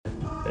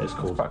It's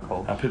cold. Quite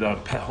cold. I put a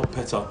hot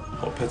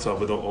pitta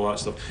with all that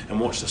stuff and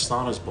watched A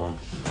Star Is Born.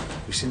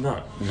 Have you seen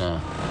that? No.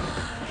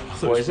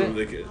 What is it?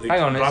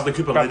 Hang on, Bradley it's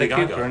Cooper, Bradley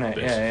Lady Gaga. Cooper, isn't it?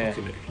 But Yeah, it's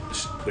fucking,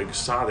 it's like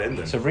sad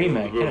ending. It's a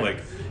remake, We were isn't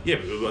like, yeah,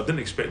 but I didn't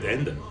expect the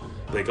ending.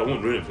 Like, I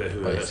won't ruin it for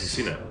who hasn't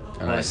seen it.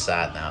 I know it's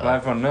sad now. Well,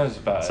 everyone knows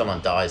about it.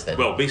 Someone dies then.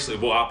 Well, basically,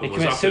 what happened He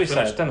was commits after we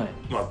suicide, finished. doesn't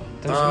he? Well,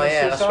 Oh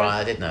yeah, that's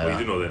right. I did know well, that.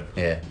 you do know then.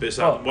 Yeah. But it's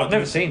Well, that, I've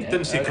never seen it.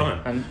 Didn't see it coming.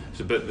 And-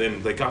 But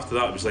then, like after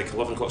that, it was like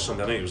 11 o'clock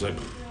Sunday night. It was like,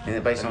 Isn't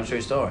it based on a true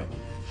story?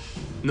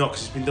 no,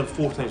 because it's been done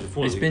 4 times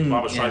before. It's like been-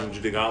 Barbara yeah. Streisand,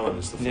 Judy Garland,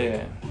 and stuff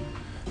Yeah,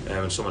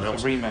 and someone it's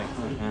else. a remake.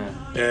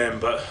 Yeah.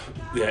 But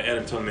yeah,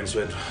 Erin turned to me and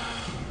said,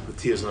 with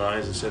tears in her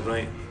eyes, and said,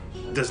 right,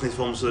 Disney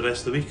films for the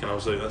rest of the week, and I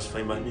was like, that's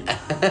fine by me.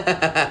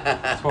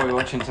 That's what we're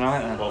watching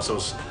tonight then. Whilst I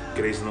was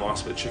grazing the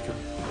last bit of chicken.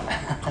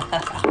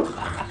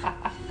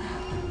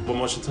 What am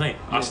I watching tonight?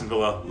 Aston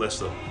Villa,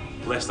 Leicester.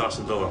 Leicester,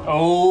 Aston Villa.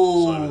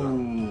 Oh.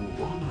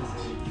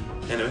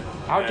 Anyway.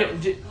 How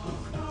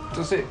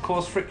does it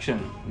cause friction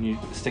when you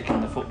sticking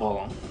the football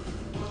on?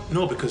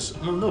 No, because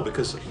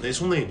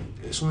it's only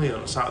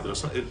on a Saturday or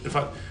Sunday. In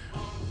fact,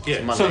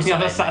 yeah. Monday. So it's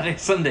on a Sunday, Saturday,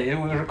 Sunday.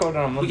 We're recording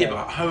on Well, Monday. yeah,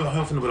 but how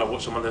often would I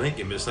watch a Monday night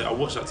game? It's like I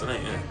watch that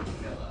tonight. Yeah.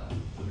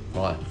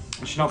 Why?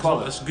 She's not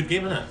bothered. It's a good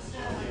game, isn't it?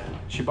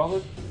 She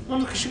bothered? Well,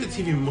 because she got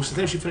TV most of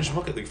the time. She finished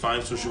work at like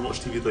 5, so she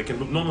watch TV. Like,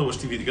 and normally watch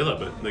TV together.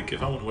 But like,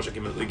 if I want to watch a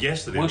game, like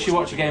yesterday, Will she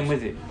watch a game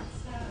with you?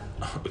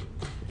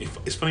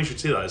 It's funny you should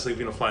say that. It's like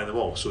being a fly on the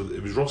wall. So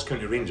it was Ross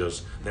County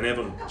Rangers, then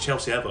Everton,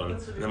 Chelsea Everton,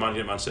 and then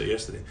Man City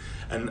yesterday.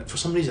 And for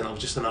some reason, I was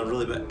just in a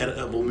really bit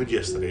irritable mood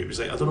yesterday. It was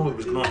like, I don't know what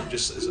was going on.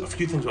 Just a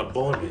few things that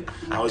bothered me.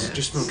 I was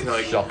just kind of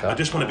like, Shocker. I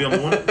just want to be on my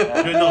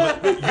own. No,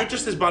 but you're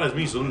just as bad as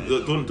me. So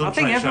don't I try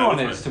think and shout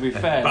everyone with is, me. to be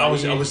fair. But I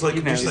was like,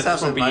 you know, just it's like,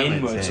 supposed to be moments,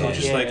 inward. so I was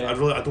just like, I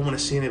don't want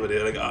to see anybody.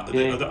 Like,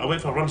 Yeah. I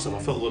went for a run and stuff. I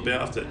felt a little bit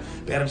after it.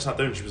 But Erin sat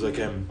down. She was like,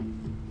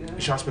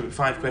 she asked me about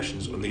 5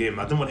 questions on the game.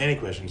 I didn't want any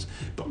questions,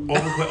 but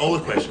all the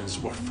questions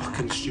were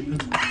fucking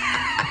stupid.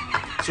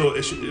 So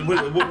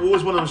what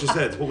was one of them she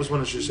said? What was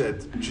one that she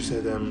said? She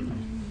said, I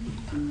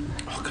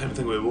can't even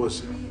think what it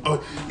was.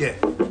 Oh yeah,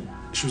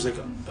 she was like,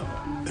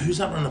 who's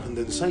that running up and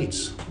down the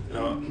sides? You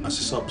know, that's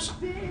the subs.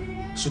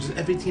 So does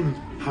every team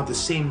have the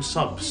same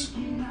subs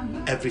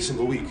every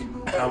single week?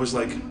 And I was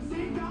like,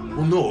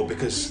 well no,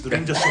 because the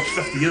Rangers subs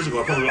 50 years ago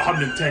are probably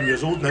 110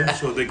 years old now,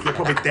 so they're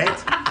probably dead.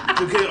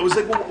 Okay, I was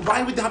like, well,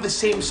 why would they have the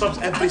same subs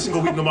every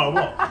single week no matter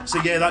what?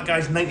 So yeah, that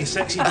guy's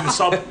 96, he's been a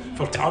sub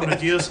for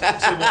 100 years. So,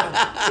 but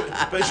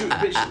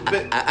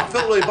I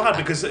felt really bad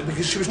because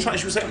she was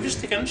like, I'm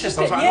just taking interest.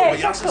 I was like, Yeah, I know, but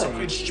you're asking exactly. some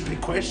quite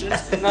stupid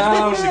questions.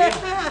 No.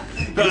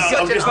 But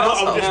I was just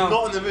arsehole.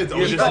 not in the mood. I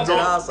was You're just such an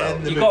not arsehole.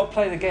 in the You mood. got to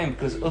play the game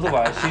because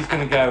otherwise she's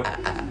going to go,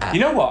 you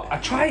know what? I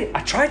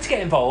tried to get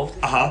involved.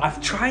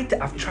 I've tried.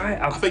 I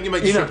think you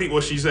might just repeat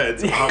what she said.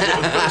 Finish it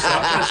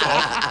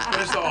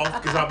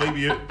off, because that may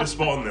be the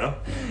spot on there.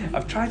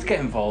 I've tried to get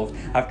involved.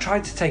 I've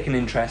tried to take an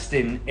interest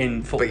in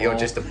football. But you're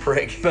just a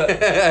prick. But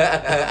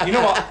you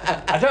know what?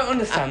 I don't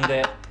understand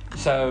it.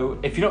 So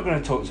if you're not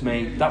going to talk to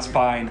me, that's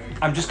fine.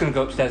 I'm just going to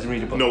go upstairs and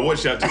read a book. No, what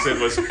she actually said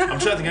was, I'm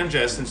trying to get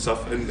interest and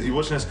stuff, and you're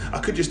watching this, I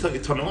could just tell you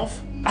to turn it off.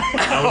 And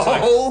I was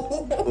like,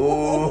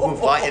 Ooh,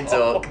 fighting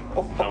talk.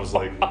 I was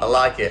like, I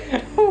like it.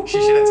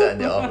 She should have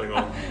turned it off. hang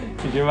on.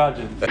 Could you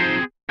imagine?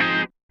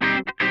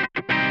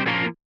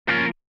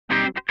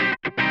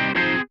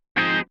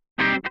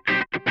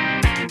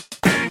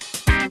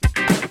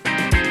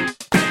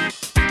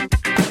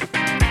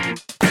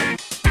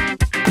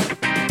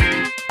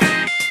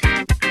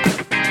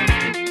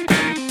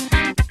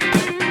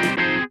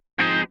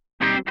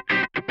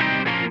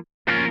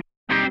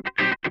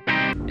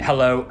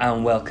 Hello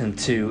and welcome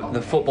to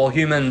the Football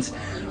Humans.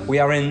 We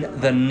are in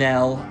the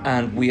Nell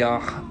and we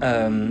are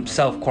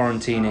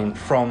self-quarantining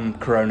from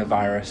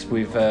coronavirus.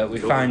 We've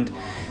found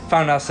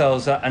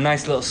ourselves at a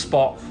nice little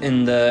spot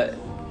in the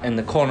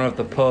corner of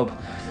the pub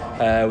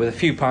with a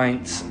few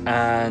pints,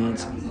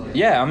 and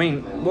yeah, I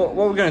mean, what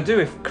we're going to do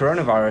if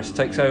coronavirus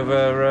takes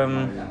over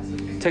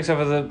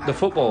the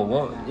football?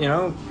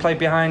 What, play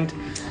behind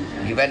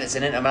Juventus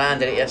and Inter Milan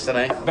did it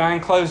yesterday.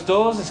 behind closed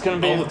doors. It's going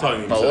to be All the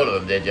time. Well, all of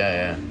them did,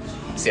 yeah.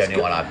 It's the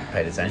only one I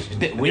paid attention a to.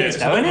 bit Yeah, weird, it's a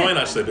though, bit isn't annoying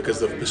it? actually, because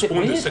they've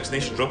postponed the weird. Six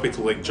Nations rugby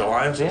till like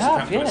July, so They it's have,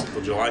 can't finish yeah.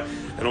 until July,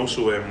 and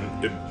also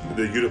the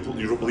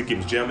Europa League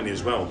games, Germany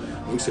as well.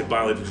 It looks like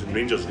Bayer Leverkusen and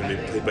Rangers are going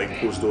to be played behind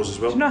closed doors as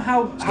well. Do you know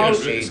how It's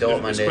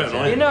Dortmund quite is, yeah.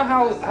 annoying. you know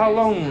how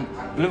long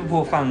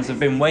Liverpool fans have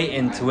been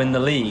waiting to win the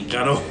league?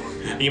 I know.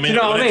 You Do you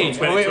know what I mean?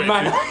 We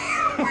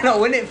We're not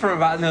winning it for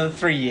about another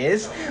 3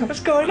 years. What's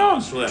going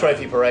on?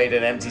 Trophy parade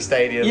in empty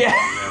stadium. Yeah.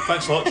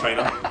 Thanks a lot,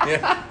 China.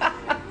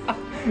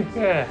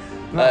 Yeah.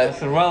 No,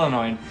 it's well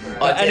annoying.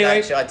 But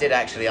I did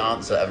actually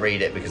answer and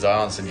read it because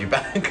I answered you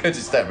back. I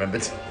just don't remember.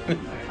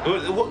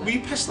 What, were you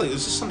pissed like?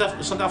 Was this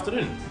Sunday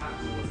afternoon?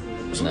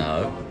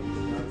 No.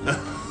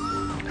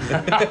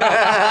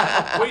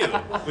 Were you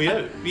though? Were you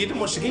out? You didn't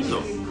watch the game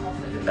though?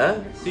 Huh?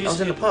 I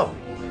was in the pub.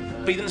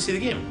 But you didn't see the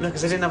game? No,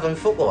 because they didn't have them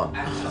football on.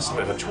 That's a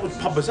bit of a what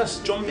pub was this?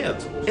 John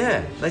Beard?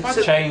 Yeah, they took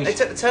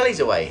the tellies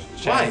away.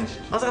 Changed.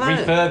 Why? I don't know.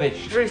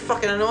 Refurbished. It's really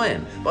fucking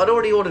annoying. But I'd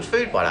already ordered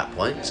food by that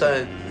point,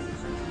 so...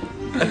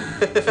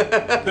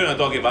 Put in a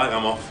doggy bag,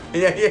 I'm off.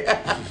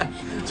 Yeah.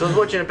 So I was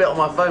watching a bit on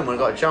my phone when I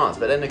got a chance,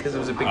 but then because it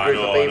was a big group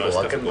of people,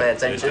 I couldn't pay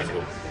attention.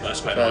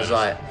 That's quite So I was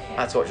like,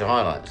 I had to watch the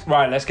highlights.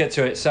 Right, let's get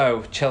to it.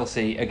 So,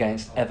 Chelsea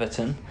against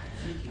Everton.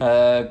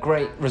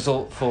 Great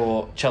result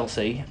for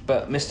Chelsea,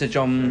 but Mr.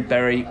 John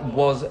Berry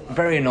was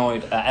very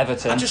annoyed at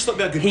Everton. I just thought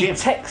we had a good game.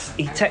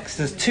 He texts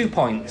us 2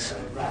 points,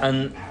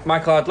 and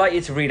Michael, I'd like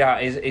you to read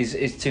out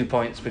his 2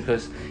 points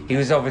because he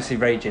was obviously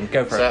raging.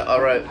 Go for it. So I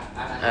wrote,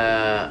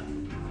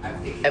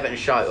 Everton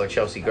shite or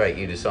Chelsea great,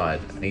 you decide.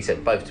 And he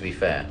said both, to be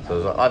fair. So I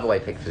was like, either way,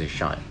 Pickford is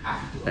shite.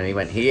 And he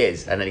went, he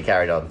is, and then he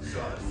carried on.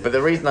 But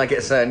the reason I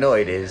get so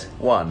annoyed is,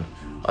 one,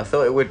 I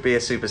thought it would be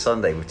a Super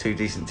Sunday with two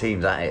decent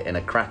teams at it in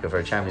a cracker for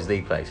a Champions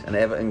League place, and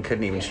Everton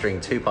couldn't even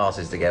string 2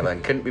 passes together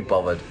and couldn't be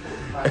bothered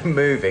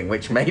moving,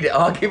 which made it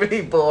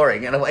arguably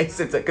boring and a waste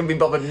of time. Couldn't be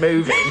bothered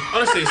moving.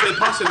 Honestly, it's like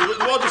passing. They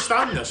were all just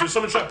standing there. So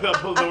someone tried to put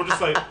up, they were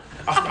just like,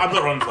 I'm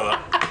not running for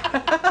that.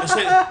 It's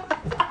like,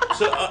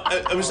 so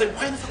I was like,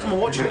 why the fuck am I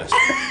watching this?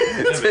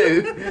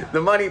 2,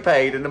 the money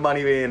paid and the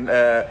money being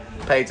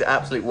paid to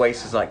absolute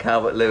wasters like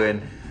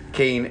Calvert-Lewin,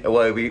 Keane,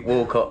 Iwobi,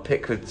 Walcott,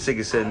 Pickford,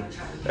 Sigurdsson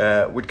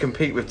would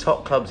compete with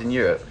top clubs in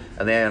Europe,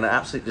 and they're an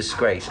absolute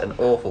disgrace and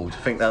awful to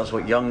think that's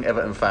what young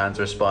Everton fans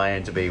are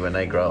aspiring to be when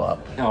they grow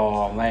up.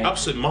 Oh, mate.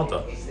 Absolute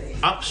murder.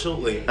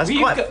 Absolutely.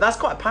 That's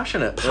quite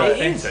passionate. It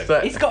is.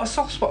 But he's got a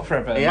soft spot for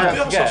Everton. Yeah. I do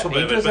have a soft spot for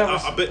He does Everton,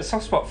 have but a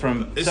soft spot for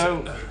him.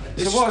 So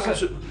what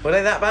was it? Were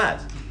they that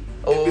bad?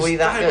 Or were we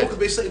that good?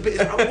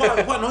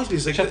 What annoys me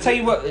is like... Shall I tell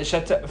you what?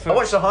 I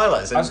watched the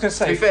highlights. And I was going to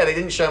say... To be fair, they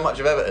didn't show much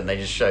of Everton. They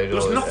just showed... There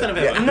was nothing of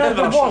Everton. No,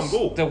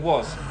 there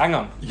was. Hang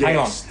on.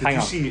 Yes. Hang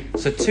on.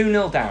 So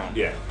 2-0 down.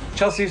 Yeah.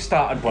 Chelsea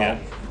started well.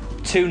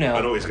 2-0. I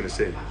know what he's going to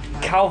say.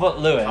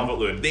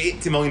 Calvert-Lewin. The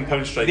 £80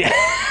 million striker.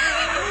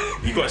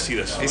 You've got to see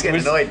this. He's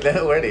getting annoyed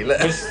already. Look.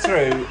 Was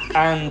through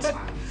and...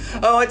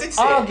 Oh, I did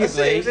see arguably,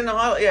 it. It was in the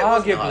highlight. Yeah,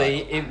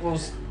 arguably, it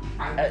was...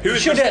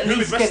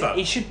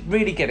 He should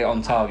really get it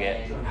on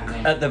target,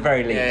 at the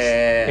very least.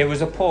 Yeah. It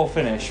was a poor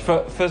finish.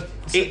 For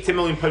 £80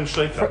 million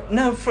striker.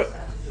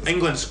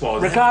 England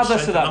squad.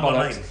 Regardless of that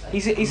bollocks,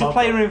 he's a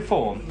player in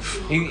form.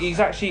 He's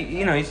actually,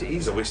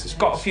 he's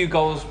got a few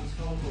goals,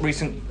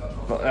 recent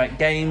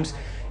games.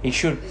 He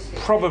should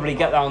probably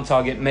get that on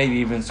target, maybe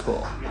even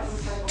score.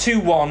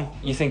 2-1,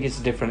 you think it's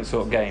a different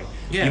sort of game.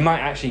 Yeah. You might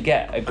actually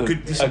get a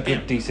good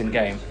decent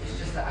game.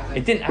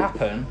 It didn't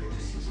happen,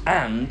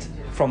 and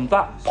from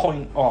that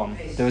point on,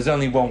 there was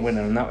only one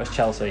winner, and that was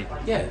Chelsea.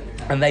 Yeah.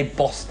 And they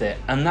bossed it.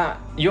 And that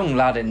young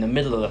lad in the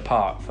middle of the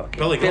park, fucking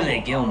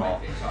Billy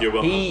Gilmore. You're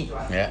welcome.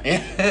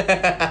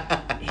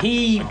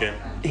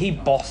 He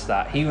bossed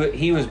that.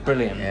 He was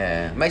brilliant.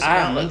 Yeah. Mason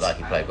Mount looked like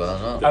he played well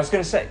as well. I was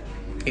going to say,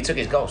 he took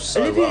his goals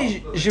so Olivier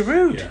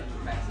Giroud. Yeah.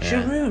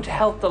 Giroud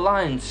held the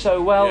line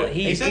so well. Yeah.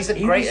 He's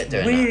great at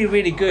doing really, that.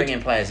 really good.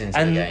 Bringing players into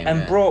the game.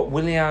 And brought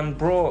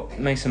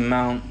Mason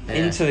Mount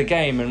into the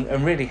game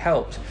and really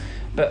helped.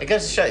 But it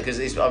goes to show, because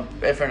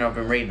everything I've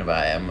been reading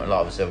about it, and a lot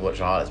of us have watched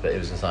the highlights, but it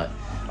was just like,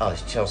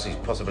 it's Chelsea's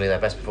possibly their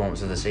best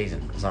performance of the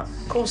season. It's like,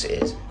 of course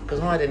it is, because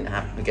I didn't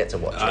have to get to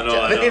watch it. I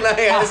know.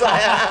 It's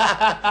like,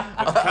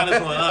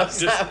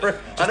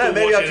 I know,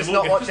 maybe I'll just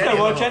not watch just don't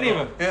watch any of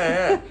them.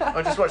 Yeah.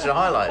 I'll just watch the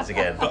highlights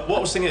again. But what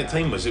I was thinking at the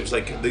time was, it was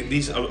like,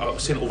 these, I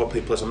was saying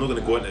overplayed players, I'm not going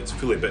to go into it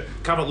fully, but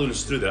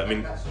Calvert-Lewin's through there. I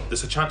mean,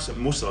 there's a chance that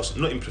most of us,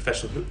 not even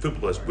professional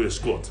football players, would have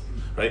scored.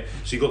 Right,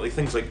 so you got like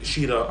things like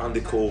Shearer,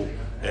 Andy Cole,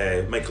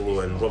 Michael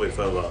Owen, Robbie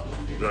Fowler,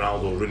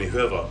 Ronaldo, Rooney,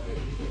 whoever.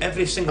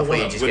 Every single one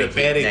of them would have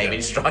buried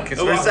naming strikers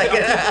for a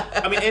second.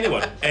 I mean,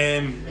 anyone.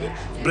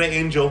 Brett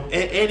Angel,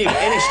 any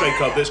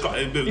striker that's got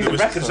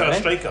was considered a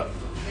striker.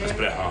 That's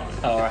Bret Hart.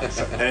 Oh,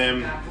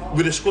 right.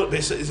 Would have scored, but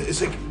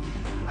it's like.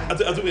 I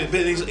don't mean,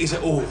 he's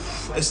like,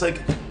 it's like,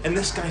 and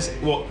this guy's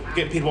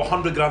getting paid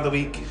 $100,000 a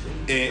week.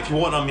 If you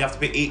want him, you have to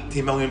pay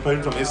 £80 million from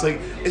him. It's like,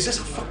 is this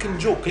a fucking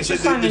joke? It's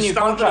like just the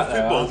standard of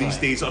football though, these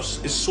days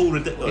is so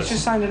ridiculous. He's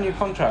just signed a new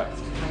contract.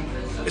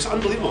 It's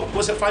unbelievable.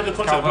 What's it, 5-year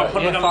contract?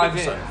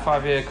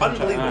 Five-year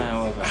contract.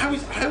 Unbelievable.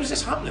 How is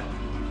this happening?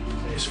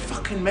 It's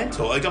fucking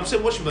mental. Like, I'm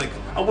sitting watching,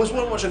 I was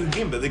watching a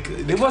game, but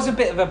it was a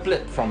bit of a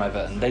blip from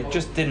Everton. They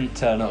just didn't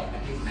turn up.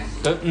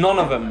 But none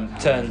of them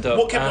turned up.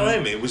 What kept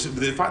around me was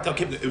the fact that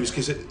it was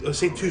because I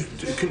said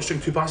they couldn't string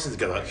 2 passes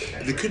together.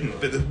 They couldn't,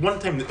 but the one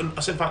time,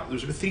 I said in fact, there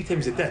was about 3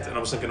 times they did, and I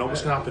was thinking,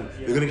 what's going to happen?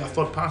 They're going to get a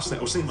third pass. I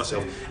was thinking to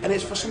myself, and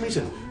it's for some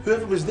reason,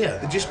 whoever was there,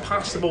 they just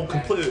passed the ball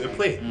completely out of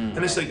play. And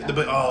it's like, they're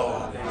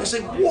like, it's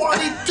like, what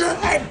are they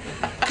doing?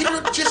 Can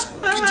you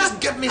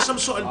just give me some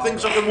sort of thing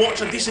so I can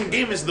watch a decent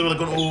game? And they were like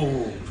going,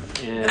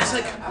 Yeah. And it's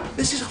like,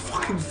 this is a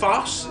fucking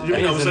farce. You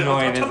know, I was like,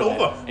 I turned it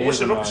over. I watched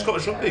the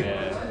Scottish rugby.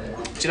 Yeah.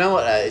 Do you know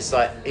what? It's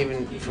like,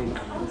 even from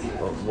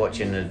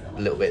watching the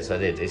little bits I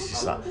did, it's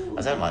just like,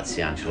 I don't like to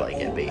see Ancelotti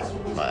get beat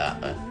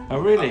like that. Oh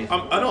really?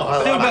 I know.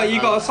 I think that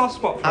you got a soft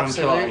spot for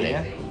Absolutely.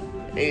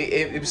 Ancelotti.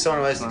 It was some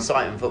of the most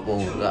exciting football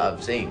that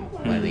I've seen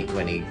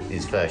when he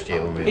his first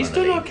year when we He's won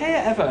the done league. okay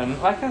at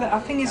Everton. Like I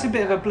think he's a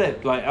bit of a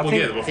blip. Like I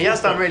think He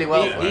has done really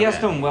well. he has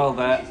done well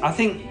there. I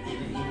think.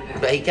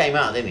 But he came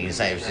out, didn't he, and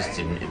say it was just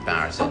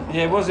embarrassing.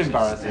 Yeah, it was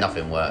embarrassing.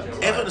 Nothing worked.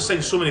 Everton has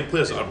signed so many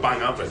players that are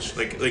bang average.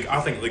 Like I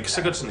think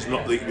Sigurdsson's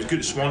not. Like, he was good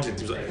at Swansea.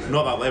 He was like,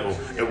 not that level.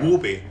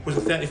 Iwobi was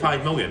it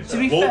 35 million. To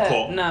be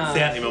Walcott fair, no.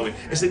 30 million.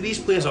 It's like these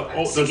players are.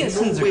 There's no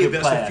Sigurdsson's a way good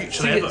that's player. the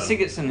future of Everton.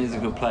 Sigurdsson is a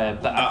good player,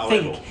 but I At a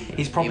think level.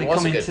 he's probably He was a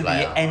coming good to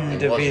player. the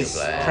end He of was a his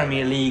player.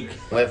 Premier League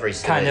Whether he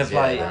still kind is, of yeah,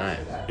 I like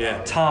don't know.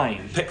 Yeah.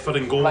 time. Pickford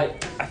and goal.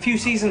 Like a few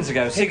seasons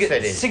ago,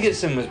 Pickford is-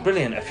 Sigurdsson was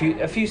brilliant. A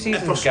few seasons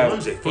for ago,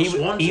 Swansea, for he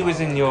Swansea. was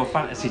in your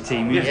fantasy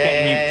team. He was Yeah.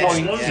 getting you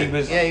points. Swansea. He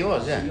was. Yeah, he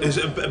was. Yeah. Is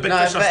it a big No,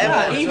 difference? but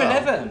Everton- Even well.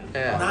 Everton.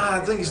 Yeah. Nah, I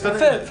think he's done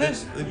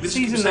First it.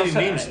 season saying of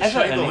names. Everton,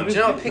 Shite he on him. Do you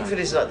know what Pickford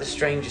is like the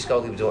strangest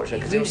goalkeeper to watch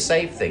because he'll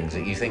save things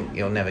that you think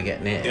you'll never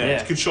get near. Yeah,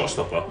 it's a good shot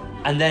stopper.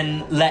 And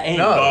then let in.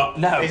 No,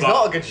 no. he's but-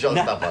 not a good shot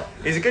stopper.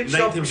 He's a good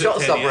 9 shot times out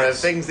of 10, stopper of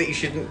yes. things that you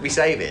shouldn't be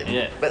saving.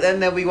 Yeah. But then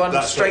there'll be one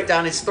That's straight right.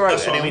 down his throat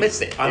That's and what he'll I mean.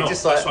 miss it. I know. It's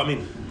just like, That's what I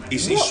mean.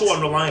 He's so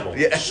unreliable.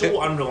 Yeah.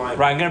 So unreliable.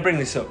 Right, I'm going to bring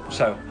this up.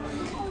 So,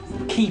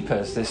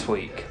 keepers this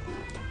week.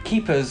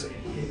 Keepers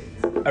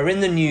are in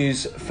the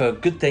news for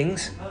good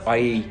things,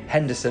 i.e.,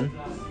 Henderson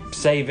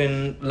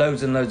saving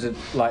loads and loads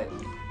of like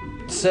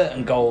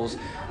certain goals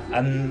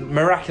and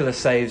miraculous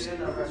saves,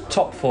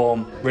 top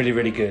form, really,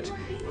 really good.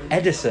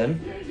 Edison,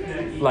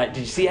 like, did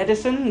you see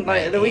Edison?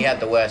 Like, he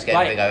had the worst game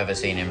like, I've ever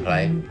seen him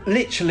play.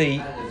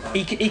 Literally,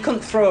 he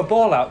couldn't throw a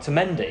ball out to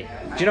Mendy.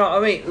 Do you know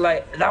what I mean?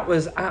 Like, that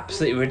was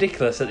absolutely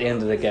ridiculous at the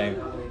end of the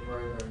game.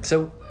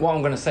 So what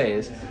I'm going to say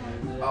is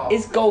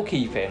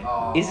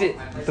goalkeeping, is it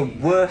the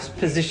worst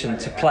position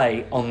to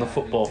play on the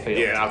football field?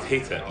 Yeah, I'd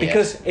hate it.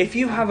 Because if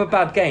you have a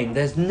bad game,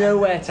 there's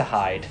nowhere to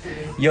hide.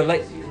 You're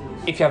like,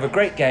 if you have a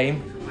great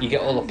game, you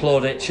get all the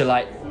plaudits. You're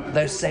like,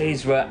 those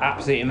saves were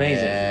absolutely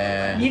amazing.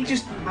 Yeah. You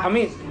just, I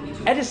mean,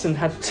 Edison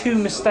had 2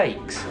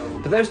 mistakes,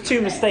 but those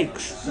 2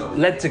 mistakes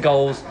led to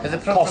goals, But the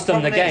cost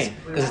them the problem is- game.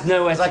 There's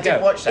nowhere 'cause to I did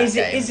go. watch that Is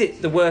game.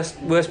 it the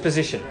worst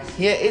position?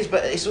 Yeah, it is,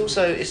 but it's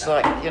also, it's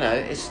like, you know,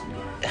 it's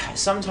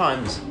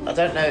sometimes, I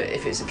don't know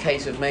if it's a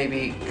case of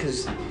maybe,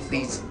 because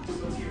these,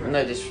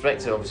 no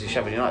disrespect to obviously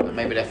Sheffield United, but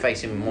maybe they're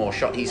facing more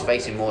he's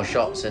facing more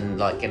shots and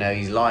like, you know,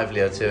 he's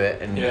livelier to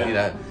it and, Yeah. you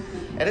know,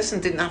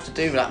 Edison didn't have to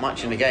do that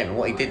much in the game and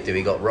what he did do,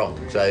 he got wrong.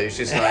 So it's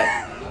just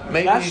like,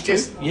 maybe That's he's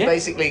just true, yeah.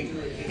 basically,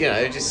 you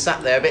know, just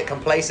sat there a bit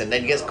complacent,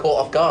 then he gets caught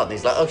off guard and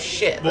he's like, oh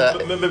shit, Well,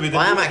 maybe they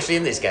I am don't- actually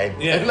in this game.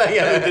 Yeah, Like,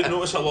 I didn't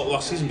notice that a lot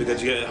last season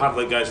because you had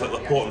like guys like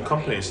Laporte and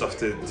company and stuff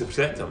to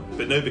protect them.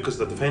 But now because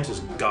the defence is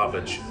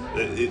garbage.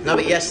 No,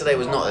 but yesterday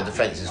was not the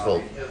defence's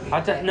fault. I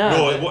don't know.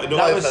 No, that no, was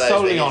Both of those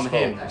solely were on his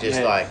him. fault. Just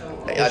Yeah. like, He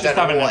I was just don't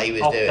know having what an he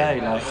was off doing.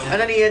 day, like.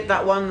 And then he had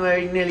that one where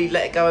he nearly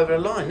let it go over the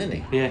line,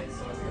 didn't he? Yeah,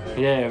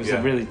 it was Yeah.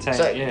 a really tame.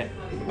 So- Yeah,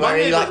 Where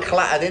he Maybe- like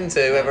clattered into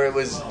whether it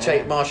was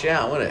Chase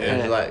Martial, wasn't it? It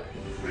was Yeah. like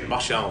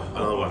Martial,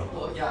 another one.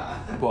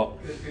 what?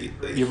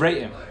 You rate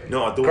him?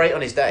 No, I don't. great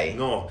on his day.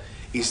 No,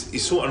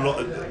 he's sort of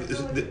not.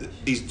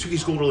 He's took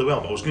his goal really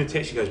well. But I was going to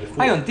text you guys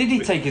before. Hang on, did he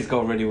take his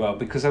goal really well?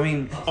 Because I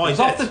mean, Oh, it he was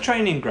off did. the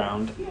training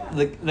ground.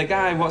 The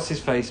guy, what's his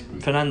face,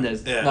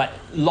 Fernandez, Yeah. like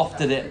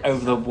lofted it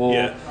over the wall.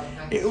 Yeah.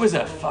 It was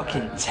a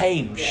fucking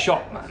tame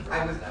shot,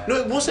 man. No,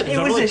 it wasn't. It It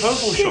was a was really a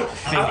powerful shit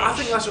shot. I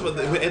think that's what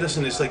with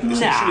Edison. It's like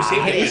it's like should have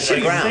saved it. he It's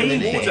should like have saved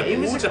didn't it. he? It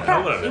was Loads a of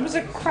power crap. in it. It was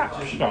a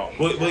crap shot.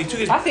 Well, he took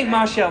his I think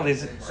Martial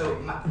is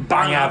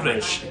bang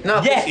average.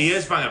 No, Yes. He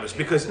is bang average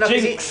because. No, 'cause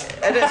Jinx.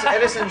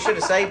 Edison should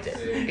have saved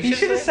it. He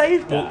should have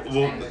saved that.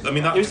 Well, I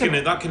mean that It was kind a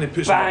of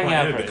puts him bang point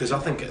out average. because I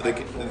think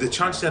like the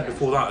chance they had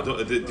before that. Do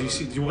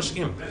you watch the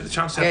game? The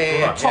chance they had Yeah, before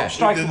yeah, that. yeah. Top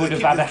striker would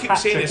have had a They keep hat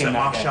saying trick it's in like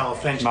that Martial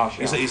game. French.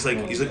 Martial, He's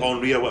like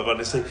Henri or whatever. And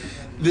it's like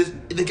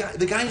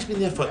the guy's been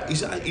there for.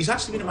 He's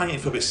actually been at Man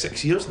United for about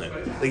 6 years now.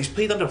 Like he's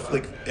played under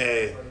played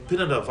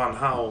under Van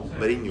Gaal,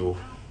 Mourinho,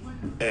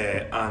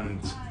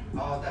 and.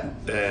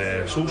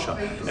 Solskjaer,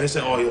 and it's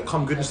like, oh, he'll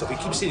come good and stuff. He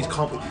keeps saying he's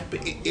confident,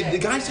 but the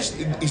guy's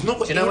just—he's not.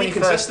 Do you know when he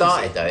first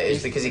started though? It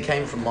was because he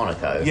came from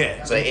Monaco.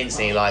 Yeah. So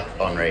instantly like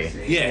Henri.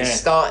 Yeah. He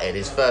started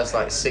his first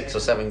like 6 or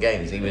 7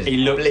 games. He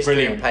looked blistering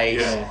brilliant.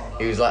 pace. Yeah.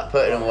 He was like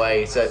putting them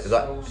away. So it was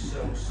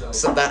like,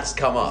 so that's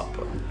come up,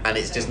 and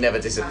it's just never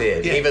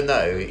disappeared. Yeah. Even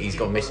though he's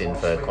gone missing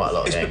for quite a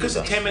lot of It's games. because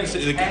so. 10 minutes.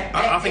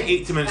 I think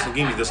 80 minutes of the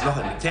game he does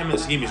nothing. 10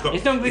 minutes of the game he's got.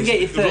 He's not going to get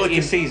you 30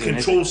 a season.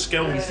 Control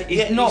skill.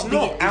 He's not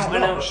the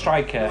out-and-out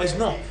striker. No, he's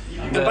not.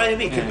 And by the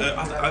way,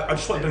 I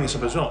just want to bring this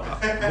up as well.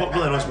 What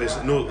really annoys me is,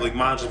 like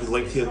managers would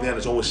like here and there,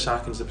 there's always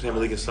sackings to the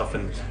Premier League and stuff.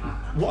 And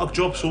what a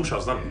job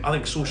Solskjaer's done. I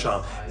think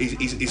Solskjaer,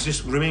 he's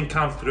just remained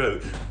calm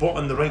throughout, brought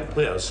in the right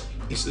players.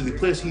 The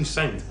players he's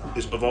signed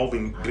have all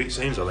been great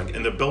signs, I think,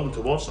 and they're building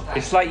towards them.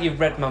 It's like you've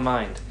read my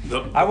mind.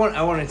 Yep. I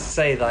wanted to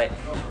say like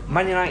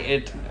Man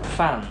United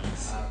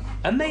fans,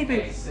 and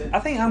maybe I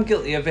think I'm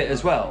guilty of it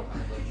as well,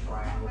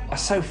 are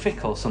so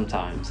fickle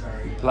sometimes.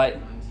 Like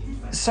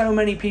so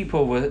many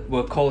people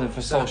were calling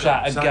for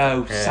Solskjaer to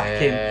go, sack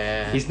him.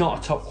 Yeah. He's not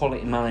a top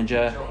quality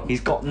manager.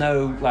 He's got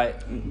no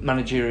like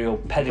managerial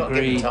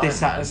pedigree. Time, This,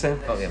 that, and so.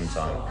 Got to give him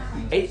time.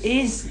 It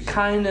is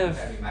kind of,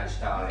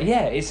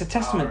 it's a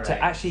testament to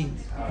actually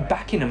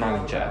backing a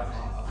manager,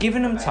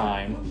 giving them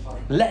time,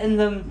 letting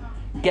them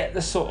get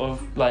the sort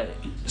of like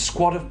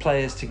squad of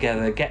players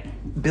together,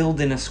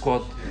 building a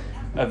squad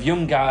of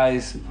young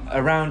guys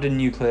around a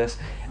nucleus.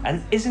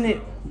 And isn't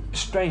it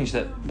strange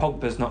that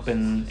Pogba's not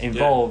been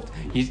involved?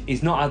 Yeah.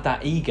 He's not had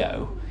that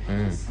ego,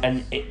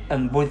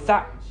 and with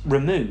that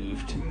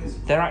removed,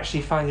 they're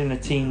actually finding a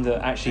team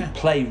that actually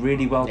play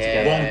really well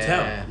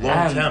together.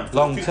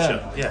 Long term.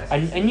 Yeah.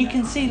 And you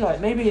can see like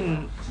maybe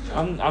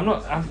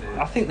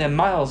I think they're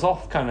miles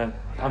off kind of.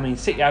 I mean,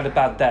 City had a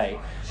bad day,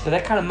 so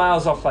they're kind of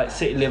miles off like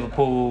City,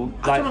 Liverpool.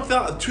 I don't know if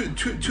that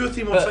two or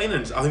three more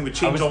signings I think would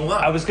change all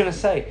that. I was going to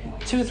say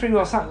 2 or 3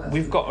 more signings.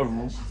 We've got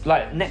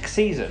next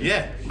season.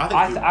 Yeah,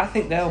 I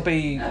think they'll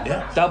be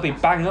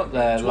bang up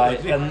there,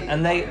 totally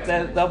and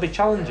they'll be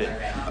challenging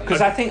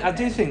because I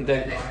do think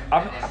that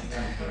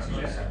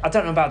I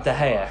don't know about De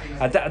Gea.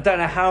 I don't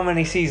know how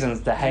many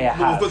seasons De Gea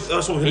has.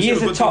 He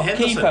is a top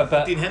keeper,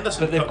 but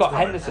they've got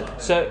Henderson.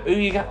 So who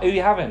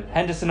you having?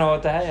 Henderson or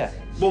De Gea?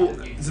 Well,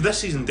 this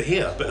season De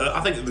Gea, but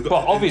I think they've got.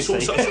 Well, obviously.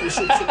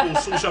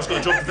 Solskjaer's got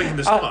a job to think in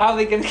the summer. How are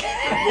they going to?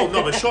 Well,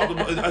 no, but short.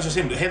 As I was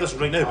saying, Henderson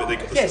right now, but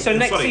they. So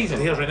next season.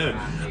 De Gea's right now.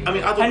 I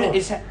mean, I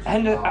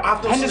don't know.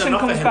 Henderson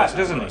comes back,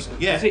 doesn't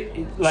he? Yeah.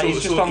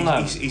 He's just on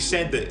loan. He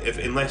said that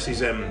unless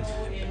he's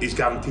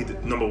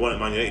guaranteed number one at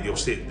Man United, he'll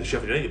stay at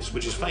Sheffield United,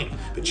 which is fine.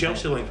 But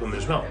Chelsea linked with him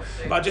as well.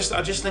 But I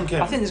just think.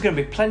 I think there's going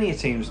to be plenty of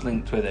teams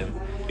linked with him.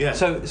 Yeah.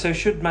 So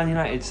should Man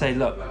United say,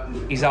 look,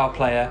 he's our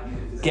player,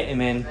 get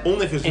him in,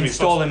 only if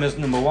install him as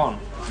number one.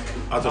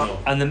 I don't know.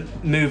 And then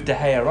move De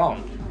Gea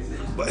on.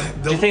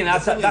 Do you think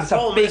that's a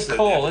big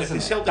call, isn't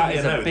it? That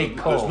is a big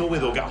call. There's no way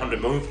they'll get 100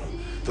 million from him.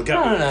 They'll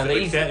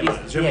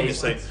get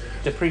he's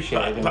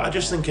depreciated. But I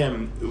just think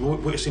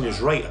what you're saying is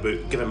right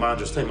about giving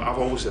managers time. I've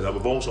always said that.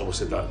 We've also always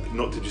said that,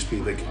 not to just be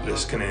like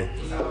this kind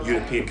of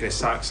European kind of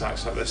sack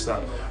this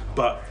that,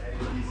 but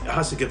it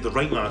has to give the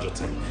right manager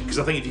time. Because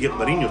I think if you give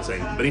Mourinho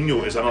time,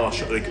 Mourinho is another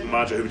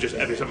manager who would just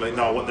every something like,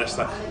 no, I want this,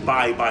 that,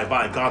 buy.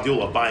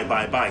 Guardiola, buy.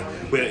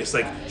 Where it's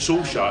like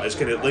Solskjaer is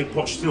kind of like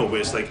Pochettino,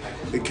 where it's like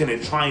they kind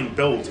of try and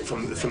build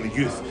from the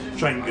youth,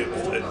 try and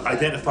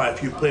identify a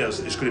few players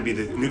that's going to be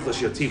the nucleus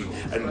of your team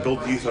and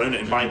build the youth around it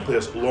and buy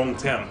players long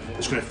term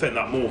that's going to fit in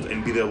that mould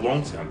and be there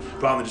long term,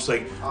 rather than just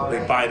like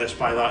buy this,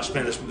 buy that,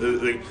 spend this,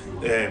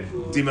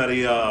 Di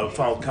Maria,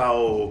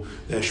 Falcao,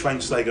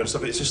 Schweinsteiger and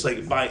stuff. It's just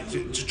like buy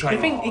to try. Do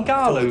you think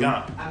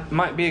Igalo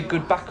might be a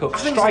good backup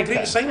striker? I think it's a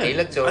great signing. He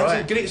looked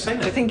alright. Great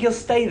signing. Do you think he'll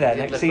stay there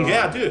next season?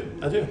 Yeah, I do.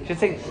 Do you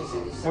think?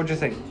 What do you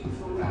think?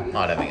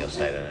 I don't think he'll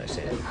stay there next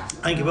season. I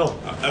think he will.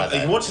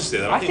 He wants to stay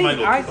there.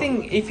 I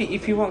think if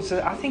he wants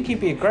to, I think he'd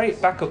be a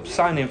great backup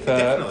signing for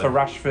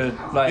Rashford.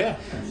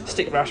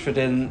 Stick Rashford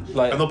in,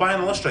 and they'll buy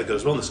another striker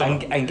as well in the summer.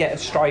 And get a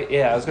strike.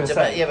 Yeah, I was going to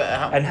say.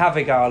 And have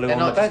Igalo on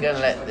the bench. They're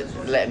not just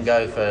going to let him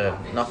go for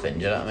nothing.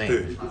 Do you know what I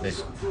mean? Who?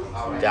 This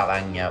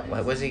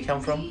Dalanya. Where's he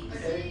come from?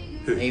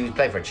 Who? He was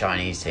playing for a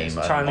Chinese team.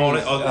 Chinese.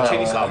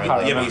 Chinese.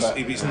 But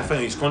he's in the final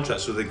of his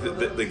contract, so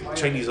the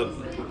Chinese are.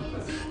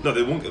 No,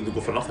 they won't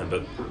go for nothing,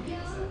 but.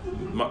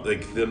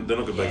 They're not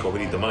going to be like, oh, we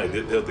need the money.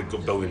 They've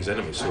got billions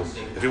anyway. So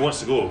if he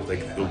wants to go,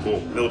 they'll go.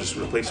 They'll just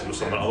replace him with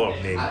some other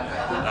name.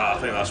 I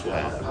think that's what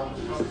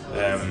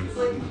happened.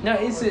 No,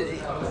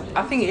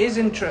 I think it is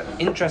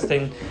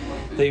interesting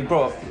that you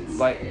brought up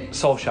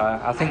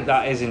Solskjaer. I think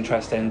that is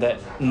interesting. That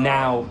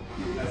now,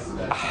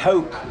 I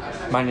hope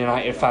Man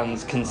United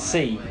fans can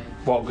see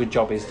what a good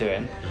job he's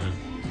doing.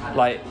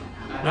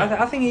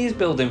 I think he is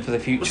building for the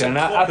future, and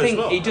I think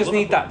he just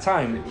needs that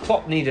time.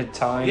 Klopp needed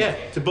time. Yeah,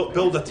 to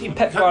build a team.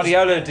 Pep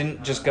Guardiola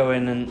didn't just go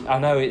in, and I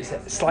know it's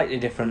slightly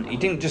different. He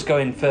didn't just go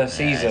in first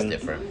season.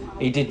 It's different.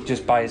 He did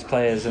just buy his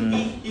players,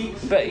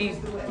 but he.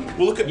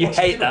 Well, look at you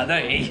hate that,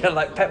 don't you? You're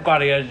like Pep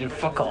Guardiola did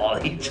fuck all.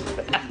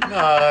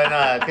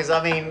 No, because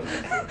I mean,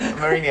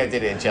 Mourinho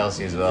did it in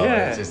Chelsea as well.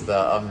 Yeah. It's just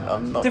that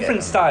I'm not.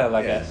 Different style,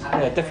 I guess.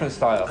 Yeah, different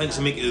style. I think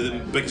to make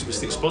the biggest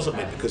mistake Spurs have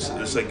made, because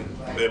it's like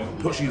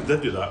Portugal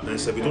did do that, and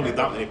it's like we don't need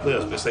that many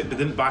players, but it's like they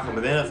didn't back him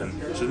with anything,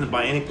 so they didn't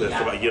buy any players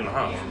for about a year and a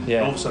half. Yeah.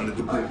 And all of a sudden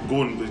they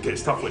go and get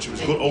stuff, which he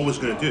was always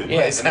going to do.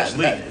 Yeah, and just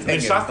leave. And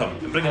then sack him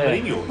and bring in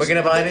Mourinho. We're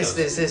going to buy this.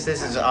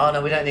 Oh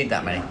no, we don't need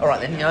that many. All right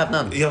then, you'll have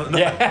none.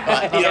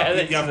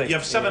 You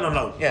have 7 or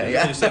none.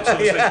 Yeah. So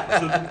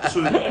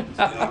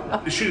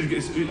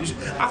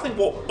I think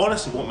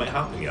what might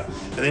happen here at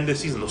the end of the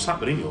season, they'll sack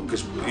Mourinho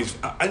because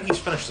I think he's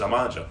finished as a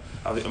manager.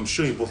 I'm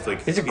sure you both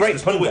think he's a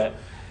great pundit.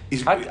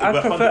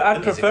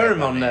 I'd prefer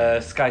him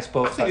on Sky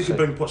Sports. I think you could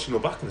bring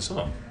Pochettino back in the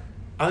summer.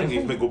 I think he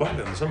might go back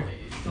there in the summer.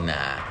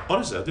 Nah.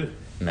 Honestly, I do.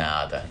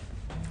 Nah, I don't.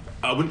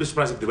 I wouldn't be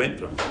surprised if they went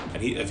for him.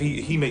 And if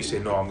he might say,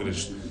 no, I'm going to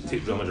just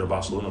take Real Madrid or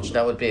Barcelona or something.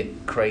 That would be a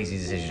crazy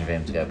decision for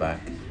him to go back.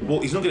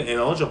 Well, he's not going to get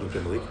another job in the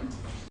Premier League.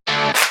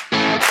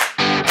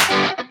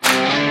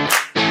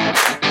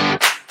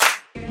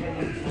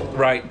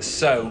 Right,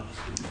 so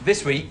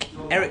this week,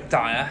 Eric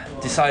Dyer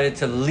decided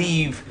to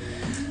leave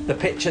the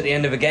pitch at the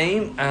end of a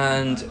game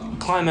and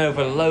climb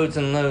over loads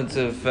and loads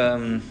of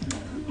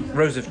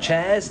rows of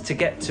chairs to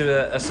get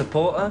to a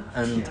supporter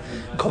and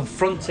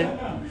confront him.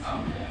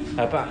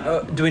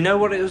 Do we know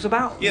what it was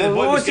about? Yeah, the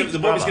boy was giving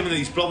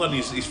his brother and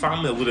his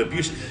family a lot of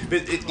abuse.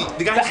 But the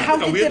guy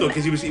seemed like a weirdo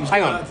because he was.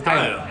 Hang on.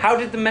 How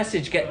did the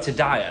message get to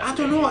Dyer? I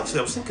don't know. Actually,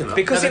 I was thinking that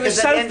because it was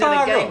so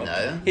far game, up.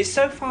 though. It's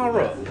so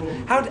far up.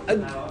 How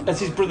has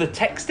his brother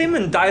text him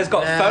and Dyer's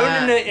got a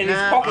phone in his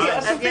pocket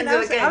or something?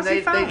 At the end of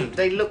the game,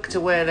 they look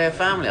to where their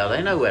family are.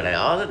 They know where they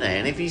are, don't they?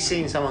 And if he's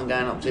seen someone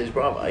going up to his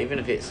brother, even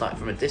if it's like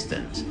from a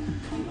distance.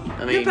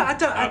 I mean, yeah,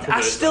 but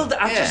I just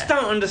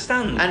don't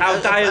understand how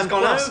Dyer's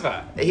gone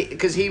over.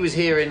 Because he was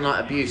hearing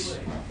like abuse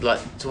like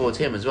towards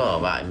him as well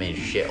about him being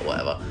shit or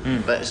whatever.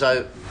 But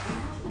so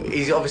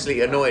he's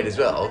obviously annoyed as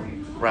well.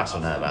 Russell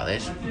know about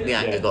this. The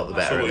anger got the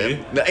better of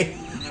him.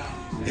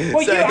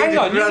 Well, hang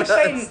on. You were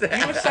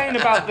saying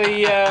about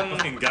the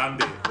fucking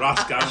Gandhi,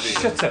 Ras Gandhi.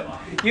 Shut up.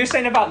 You were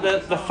saying about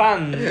the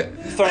fan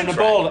throwing the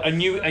ball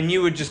and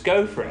you would just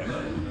go for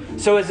him.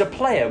 So as a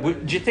player,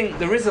 do you think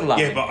there is a line?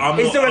 Yeah, but I'm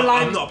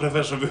not a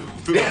professional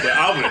football player.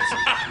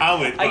 I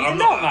would. But I'm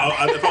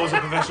not. If I was a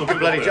professional football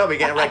bloody player, job, you're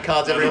getting red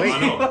cards every week.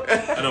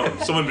 I know.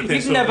 Someone would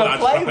think so. Never I'd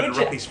play, just would and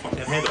you? rip his fucking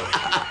head off.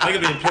 I think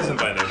I'd be in prison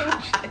by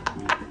now.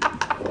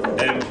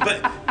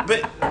 But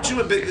do you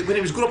know what, when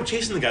he was going up and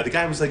chasing the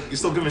guy was like, he's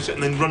still giving a shit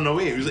and then running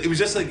away. It was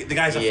just like the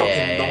guy's a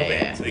fucking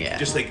knobhead.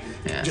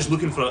 Just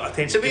looking for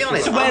attention. To be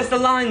honest, so where's the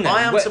line then?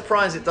 I am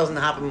surprised it doesn't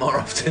happen more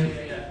often.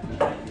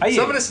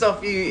 Some of the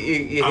stuff you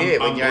hear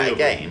when you're at a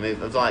game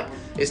of like,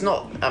 it's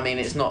not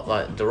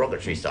like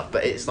derogatory stuff,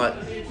 but it's like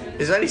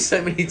there's only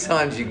so many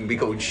times you can be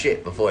called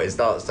shit before it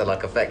starts to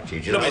like affect you.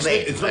 Do you know what I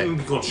mean? It's not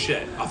even called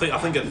shit. I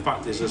think the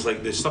fact is there's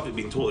like there's stuff that's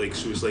being told, like,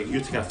 so it's like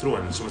you're taking a throw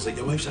in and someone's like,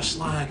 your wife's a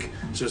slag,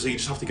 so it's like you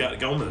just have to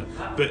get on with it.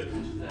 But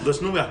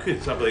there's no way I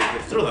could. So I'd be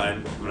like, throw that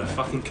in, I'm gonna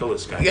fucking kill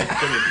this guy. You know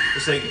what I mean?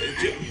 It's like,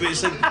 but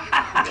it's like,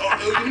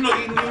 you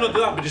not do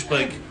that, but just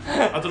like,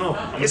 I don't know.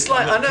 I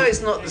know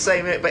it's not the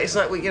same, but it's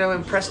like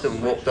when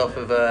Preston walked off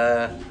of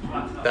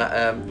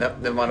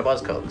never mind the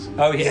Buzzcocks.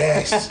 Oh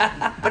yes.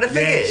 But the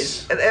thing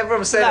is, and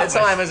everyone said at the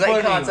time as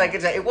they can't take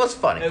it. It was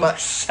funny, but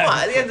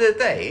at the end of the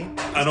day,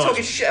 he's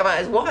talking shit about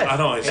his wife. I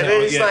know. I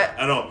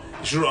know.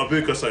 She wrote a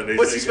book or something.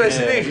 What's he supposed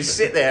to do? Just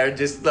sit there and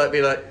just like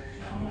be like,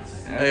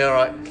 hey, all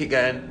right, keep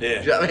going. Yeah.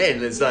 Do you know what I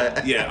mean? It's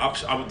like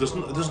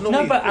there's no.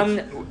 No, but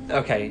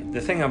okay.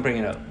 The thing I'm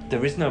bringing up,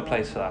 there is no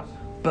place for that.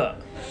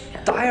 But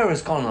Dyer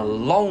has gone a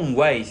long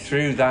way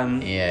through them,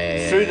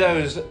 through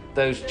those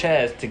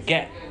chairs to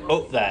get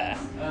up there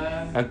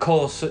and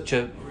cause such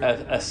a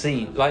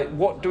scene. Like,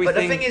 what do we think?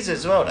 But the thing is,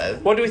 as well, though.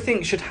 What do we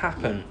think should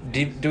happen?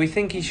 Do we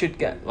think he should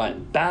get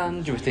like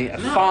banned? Do we think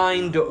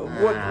fined?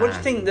 What do you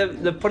think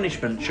the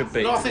punishment should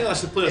be? No, I think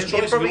that's the player's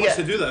choice. He'll probably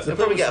to do that. He'll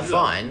probably get a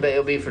fine, but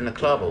it'll be from the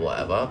club or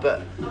whatever.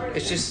 But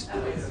it's just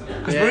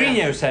because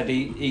Mourinho said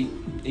he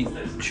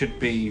should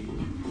be.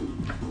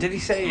 Did he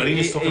say?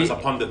 Mourinho's talking as a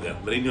pundit there.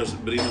 Mourinho's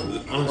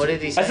what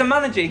did he say? As a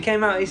manager, he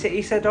came out. He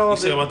said, "Oh,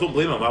 I don't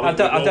blame him. I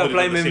don't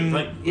blame him."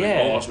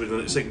 Yeah,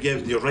 it's like, yeah,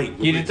 you're right.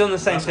 You'd have done the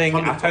same thing.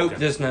 I hope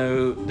there's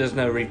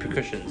no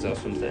repercussions or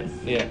something.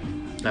 Yeah.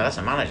 No, that's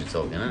a manager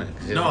talking,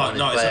 isn't it?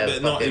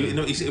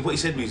 What he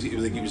said was he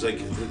was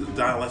like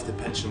Dyer left the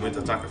pitch and went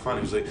to attack a fan.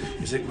 He was like,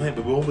 mate,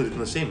 but we all would have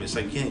done the same. It's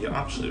like, yeah, you're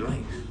absolutely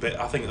right. But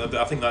I think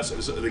that's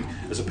as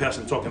a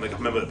person talking like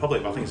a member of the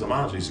public. But I think as a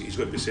manager, he's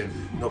got to be saying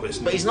no. But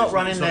he's not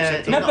running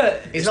there.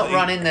 He's not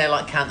running there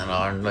like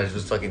Cantona and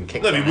just fucking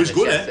kicking. No, he was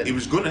gonna. He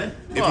was gonna.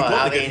 If he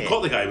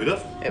caught the guy, he would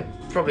have. It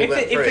probably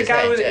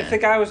if the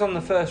guy was on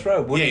the first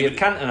row, would he have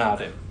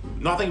Cantona'd him?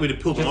 No, I think we'd have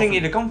pulled him off. Do you think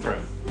he'd have gone for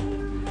him?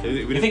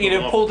 You think he'd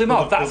have pulled him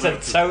off? That's a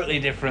totally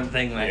different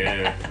thing, mate.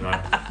 Yeah,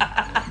 right.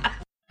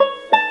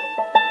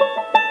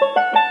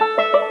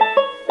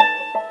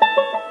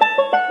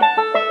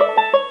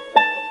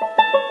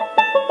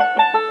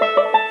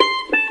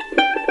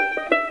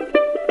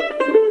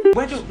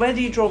 Where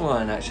do you draw the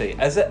line, actually?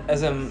 As a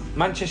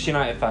Manchester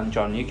United fan,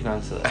 John, you can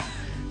answer this.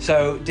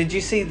 So, did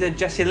you see the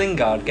Jesse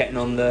Lingard getting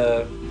on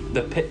the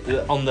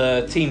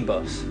team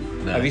bus?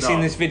 No. Have you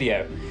seen this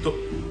video?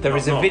 There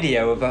is a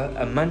video of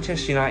a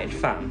Manchester United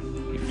fan.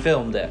 He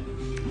filmed it,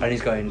 and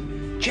he's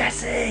going,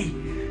 Jesse,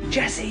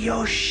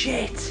 you're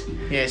shit.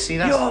 Yeah, see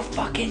that? You're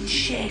fucking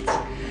shit.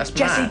 That's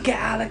Jesse, mad. get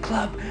out of the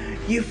club.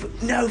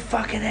 You've no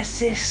fucking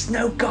assists,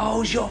 no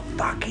goals. You're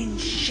fucking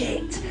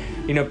shit.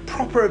 You know,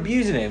 proper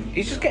abusing him.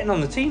 He's just getting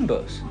on the team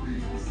bus.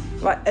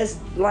 As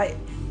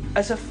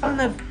a fan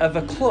of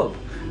a club,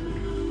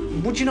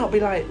 would you not be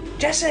like,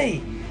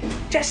 Jesse,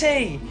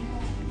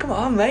 come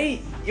on,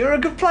 mate. You're a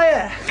good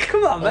player.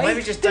 Come on, mate.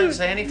 Maybe just don't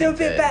say anything. Do a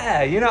bit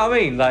better. You know what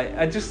I mean?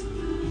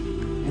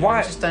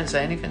 Why? Just don't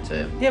say anything to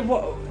him. Yeah.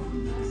 What?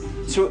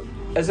 So,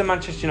 as a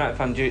Manchester United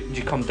fan, do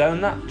you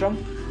condone that, John?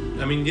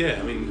 I mean,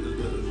 yeah. I mean,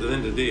 at the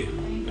end of the day,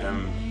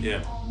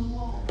 yeah.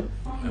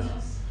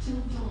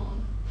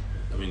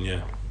 I mean,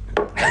 yeah.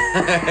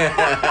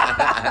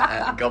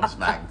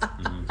 Gobsmacked.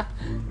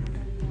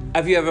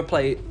 Have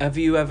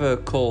you ever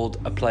called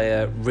a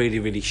player really,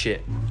 really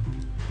shit?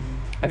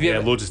 Have you? Yeah,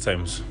 ever, loads of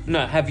times.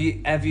 No. Have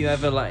you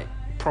ever like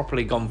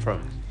properly gone for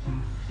him?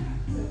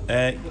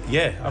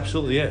 Yeah,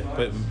 absolutely, yeah.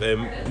 But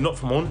not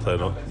for my own player,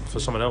 not for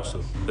someone else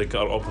though. Like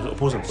our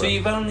opposing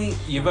player. So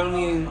you've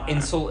only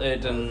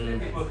insulted and.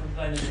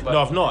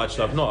 No, I've not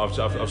actually. I've not.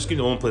 I've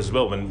screamed at my own players as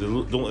well when they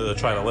don't let they're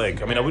trying a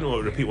leg. I mean, I wouldn't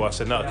want to repeat what I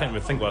said now. I can't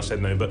even think what I said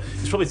now. But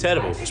it's probably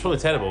terrible. It's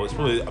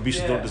probably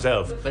abuse you don't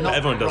deserve. But not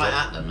everyone does right it.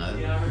 at them,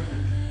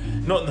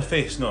 though. Not in the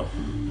face, no.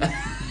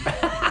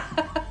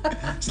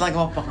 It's like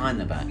off behind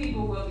the back.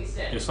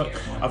 It's like,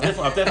 I've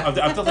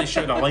definitely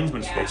shouted at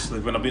linesman's face.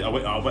 Like when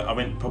I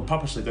went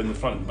purposely down the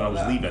front when I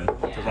was leaving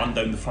to run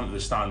down the front of the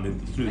stand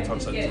and through the tunnel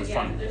to the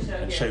front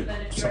and shout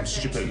some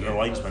stupid at the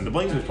linesman. The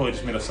linesman probably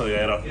just made a silly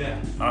error,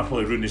 and I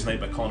probably ruined his night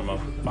by calling him a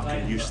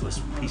fucking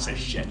useless piece of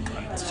shit.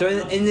 So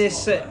in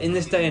this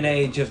day and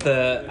age of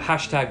the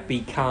hashtag be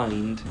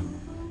kind,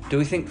 do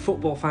we think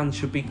football fans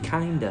should be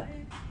kinder?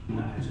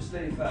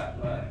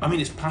 I mean,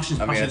 it's passion.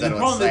 I mean, I don't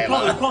know what to The say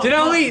about problem- Do you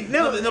know what I mean?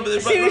 No,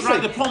 but seriously.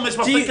 the problem is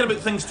we're Do you- thinking about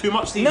things too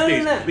much these No, no,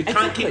 days. no, We can't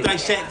exactly. keep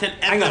dissecting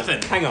Hang on,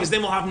 everything hang on. because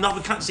then we'll have nothing.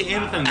 We can't see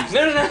anything.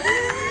 No.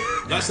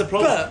 That's the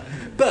problem.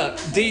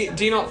 But do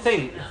you not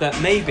think that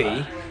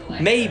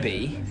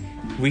maybe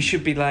we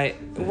should be like,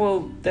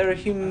 well, they're a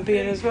human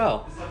being as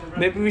well.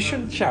 Maybe we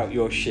shouldn't shout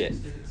your shit.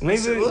 Maybe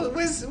So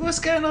what's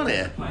going on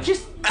here?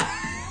 just.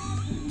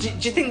 Do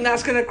you think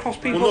that's going to cross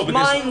people's Well, no,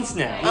 because- minds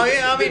now? Oh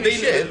yeah, I mean, it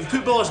should.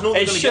 Footballers know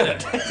they're It going to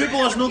get should. it.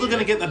 Footballers know they're going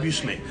to get the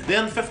abuse, mate. They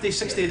earn 50,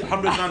 60,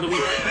 100 grand a week.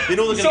 They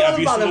know they're It's going to all get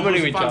abuse about from the money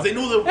opposing we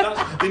fans.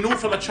 drop. They know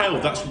from a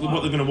child that's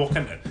what they're going to walk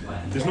into.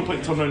 There's no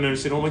point turning around now and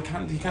saying, "Oh, you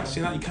can't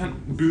say that. You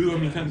can't boo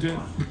them. You can't do it."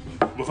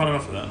 We've had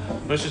enough of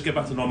that. Let's just get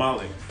back to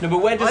normality. No, but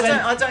where does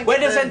I don't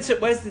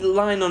get where's the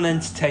line on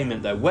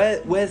entertainment though?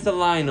 Where's the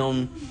line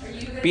on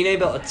being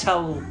able to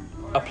tell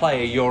a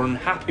player you're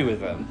unhappy with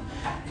them,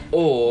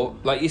 or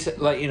like you said,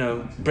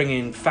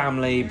 bringing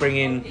family,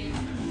 bringing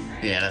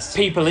That's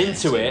people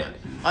into it.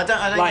 I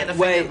don't Like, get the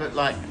where- thing of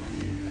like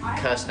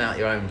cursing out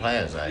your own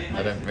players though.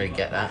 I don't really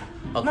get that.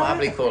 I'll quite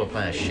happily call a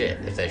player shit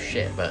if they're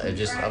shit, but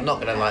I'm not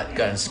gonna like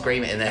go and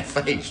scream it in their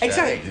face. Do you know what I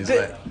Exactly. mean?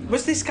 It's But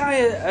was this guy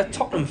a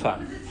Tottenham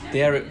fan?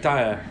 The Eric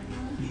Dyer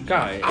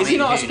guy? Is he mean,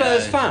 not a who Spurs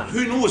knows? fan?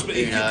 Who knows? But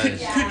it Who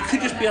knows?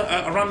 could just be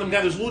a random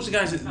guy. There's loads of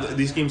guys at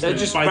these games They're that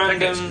just buy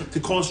random- tickets to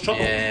cause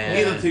trouble. Yeah.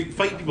 Either to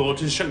fight people or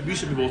to shout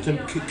abuse at people to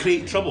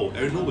create trouble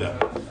out of nowhere.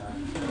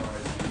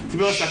 To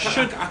be honest,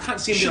 I can't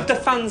see him Should being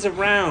the fans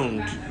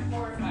around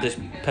this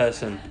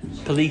person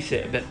police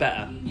it a bit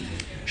better?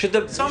 Should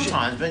the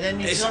Sometimes, but then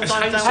you It's sometimes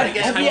hindsight, don't I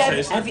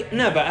guess. get have you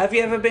have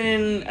you ever been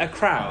in a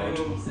crowd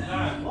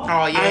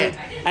Oh yeah.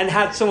 and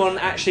had someone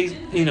actually,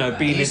 being a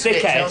used to be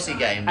at dickhead, Chelsea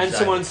games, and so-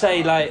 someone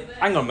say like,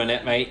 "Hang on a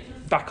minute, mate,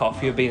 back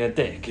off, you're being a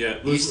dick." Yeah,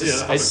 You used to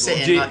that happens. sit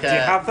in Do you- like do you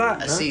have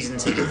that? a No? season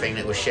ticket thing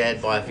that was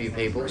shared by a few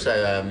people. So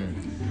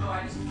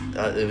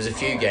there was a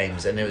few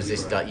games, and there was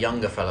this like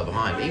younger fella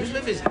behind. But he was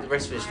with the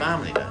rest of his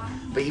family though.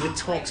 But he would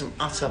talk some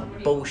utter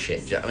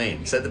bullshit. Do you know what I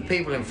mean? So the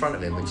people in front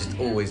of him would just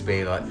always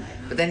be like.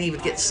 But then he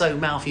would get so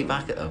mouthy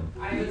back at them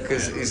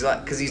because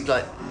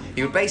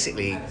he would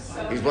basically.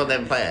 He was one of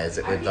them players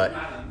that would like.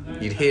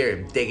 You'd hear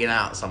him digging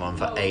out someone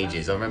for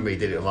ages. I remember he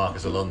did it with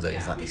Marcus Alonso.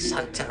 He's like, he's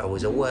so terrible,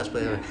 he's the worst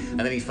player. And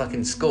then he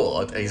fucking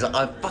scored, and he's like,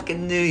 I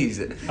fucking knew he's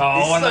so good.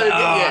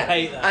 I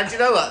hate that. And do you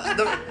know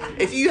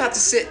what? If you had to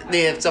sit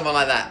near someone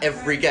like that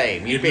every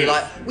game, you'd be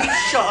like, we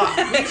shut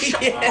up, we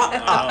shut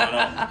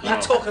up. You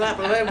talk like that,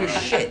 but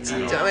with shit. Do you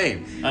know what I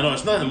mean? I know,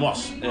 it's nothing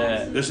worse.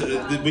 Yeah.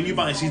 When you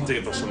buy a season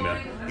ticket for somewhere,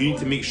 you need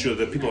to make sure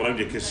that people around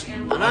you, because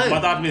know. my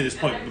dad made this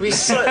point. They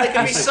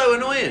can be so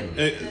annoying.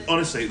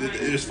 Honestly,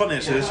 it was funny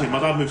actually. This year, my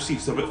dad moved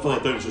seats a bit further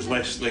down, so there's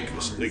less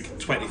like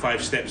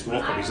 25 steps to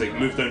walk up. He's like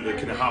moved down to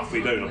kind of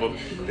halfway down above.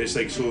 It's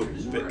like so.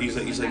 But he's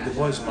like the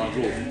boys in my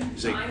row.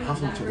 He's like half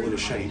of them to blow the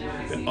shine,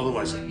 but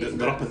otherwise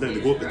they're up and down.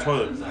 They go up the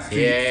toilet three times.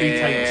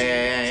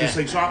 Yeah. So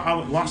it's like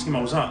last game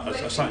I was at,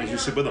 I sat and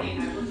used to sit with them,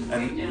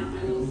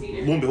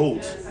 and lo and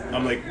behold,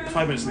 I'm like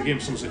 5 minutes in the game.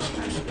 Someone's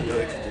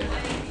like.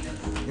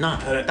 No,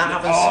 that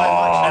happens so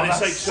much. And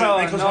it's like so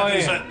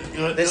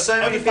annoying. There's so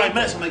many every 5 people.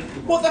 minutes. I'm like,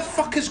 what the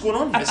fuck is going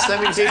on? There's so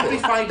many people. Every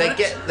 5 They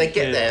minutes.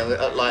 get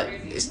there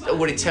like it's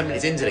already 10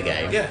 minutes into the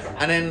game. Yeah.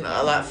 And then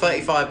like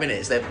 35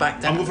 minutes they're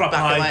back down. I'm going for a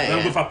back pie. away I'm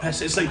again. going for a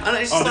piss. It's like, And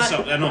it's oh, just this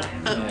like, I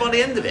know. By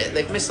the end of it,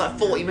 they've missed like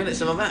 40 minutes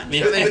of a match.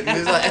 Yeah.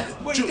 It's like,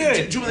 What Do are you you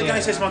know doing? what the guy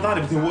says to my dad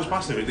every time he walks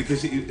past him?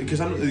 Because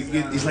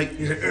he's like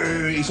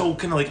he's all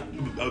kind of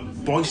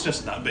like boisterous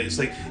and that, but it's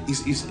like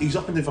he's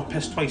up and down for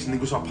piss twice, and then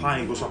goes to a pie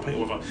and goes to a pint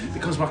or whatever. He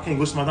comes back in and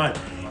goes to my dad.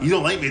 You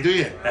don't like me, do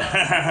you?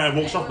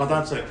 Walks off. My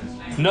dad's like,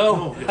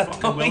 No. you're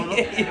fucking well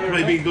enough.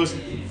 Maybe he goes,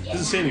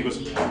 doesn't say anything.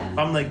 He goes,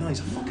 But I'm like, no, he's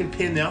a fucking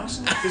pain in the ass.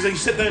 Because like, you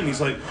sit down and he's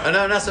like... I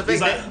know, and that's the thing.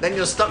 Like, then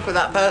you're stuck with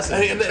that person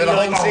and for the you're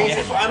whole like, oh,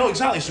 season. I know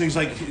exactly. So he's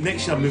like,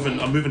 next year I'm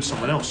moving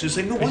someone else. It's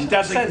like, no, His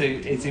dad said,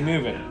 is he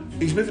moving?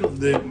 He's moving up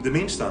the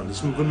main stand.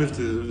 He's going to move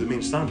to the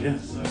main stand, yeah.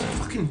 It's a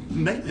fucking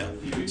nightmare.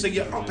 It's like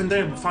you're up and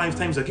down 5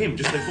 times a game,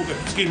 just like,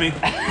 okay, excuse me. So,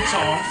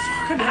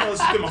 fucking hell, let's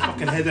get my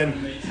fucking head in.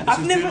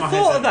 I've never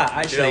thought of that,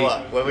 actually. You know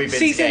what? When we've been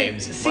to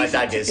games, my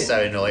dad gets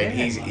so annoyed.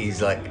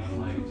 He's like,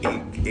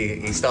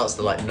 he starts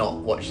to like not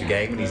watch the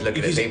game, and he's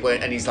looking at people,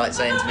 and he's like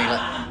saying to me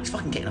like, he's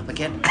fucking getting up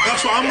again.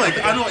 That's what I'm like.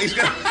 I know he's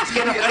getting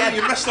up again.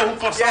 You missed the whole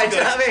first half. Do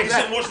you know what I mean? He's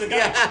sitting watching the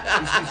game.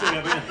 He's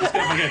getting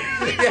up again.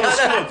 Yeah,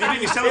 scored. He didn't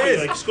even celebrate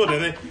like scored,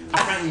 did they? I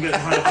can't even get the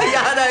hand up.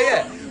 Yeah, I know.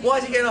 Yeah. Why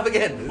is he getting up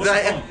again? What's the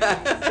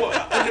problem?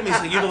 Look at me, it's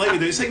like, you don't like me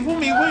do it. It's like,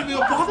 what have you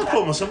got a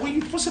problem? I said,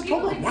 what's the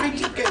problem? Why do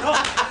you keep getting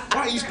up?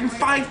 Why? He's been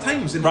 5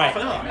 times in half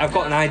an hour. I've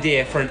got an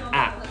idea for an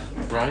app,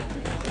 right?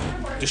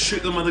 Just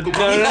shoot them when they go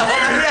No.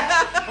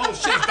 Oh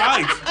shit, he's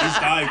died. He's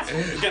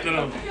died. Get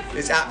them.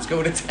 This app's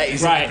called a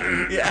taser. Right.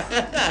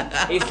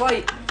 Yeah.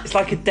 It's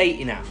like a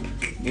dating app.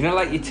 You know,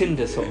 like your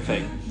Tinder sort of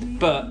thing.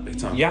 But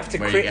you have to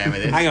create.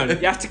 Hang on,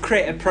 you have to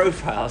create a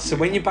profile. So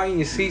when you're buying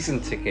your season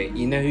ticket,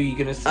 you know who you're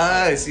gonna see.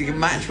 Oh, so you can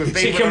match with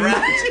people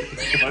around.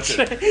 You can match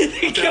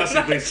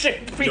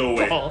with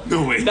people.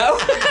 No way. No.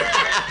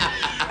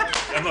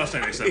 I'm not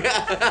saying this.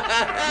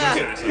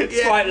 Yeah.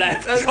 Swipe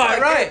left. Swipe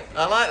right.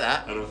 I like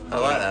that. I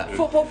like that.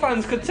 Football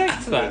fans could take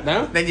to that,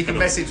 no? Then you can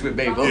message with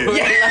people.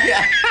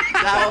 Yeah.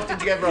 How often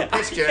do you go for a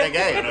piss during a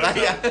game?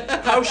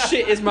 How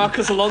shit is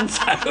Marcus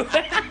Alonso?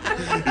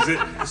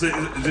 Is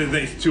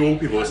it 2 old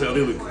people? I say, oh,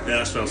 they look. Yeah,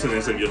 that's what I'm saying.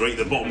 It's like, you're right.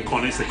 The bottom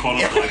corner, it's the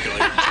corner. Like, I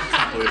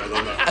can't believe I've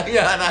done that.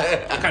 Yeah, I know.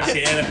 I can't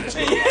see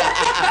anything.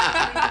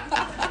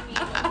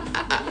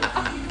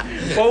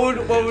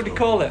 What would you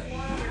call it?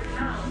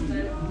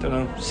 Don't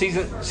know.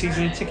 Season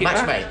ticket.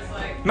 Matchmate.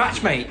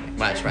 Matchmate.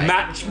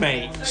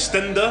 Matchmate.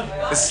 Stinder.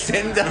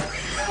 Stinder.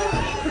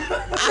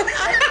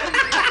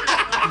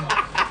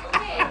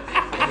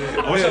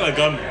 I wish I had a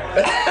gun.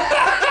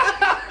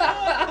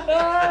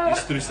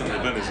 He's threw something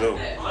in the bin as well.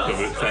 For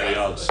about 30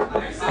 yards.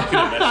 Could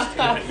have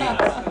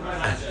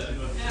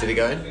missed. Did he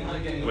go in?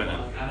 Went in.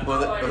 Well,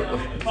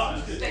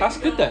 That's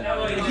good then.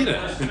 Did you hear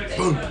it?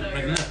 Boom.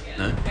 Right in there.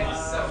 no.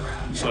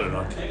 Sorry,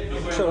 Rock.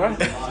 It's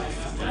alright.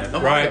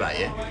 I'm worried about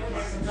you.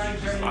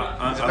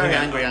 I'm very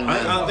angry young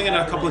man. I'm thinking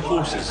a couple of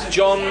courses.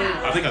 John,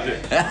 I think I do.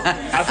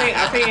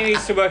 I think he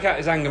needs to work out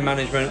his anger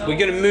management. We're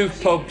going to move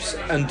pubs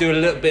and do a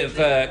little bit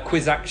of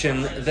quiz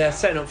action. They're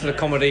setting up for the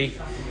comedy.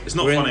 It's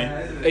not funny.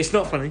 It's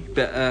not funny,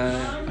 but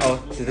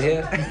did they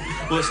hear?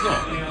 Well, it's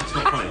not. It's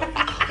not funny.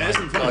 It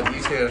isn't funny. God,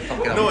 you two are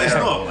fucking No, it's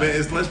unbearable, not.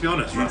 But let's be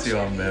honest. You two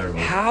are unbearable.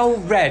 How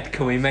red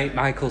can we make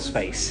Michael's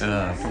face?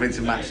 Probably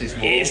to match this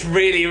wall. It's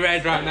really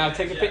red right now.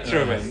 Take a picture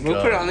of him. We'll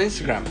God. put it on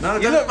Instagram. No,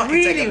 You don't look fucking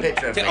really... take a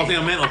picture of me. I'll take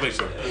a mental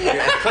picture.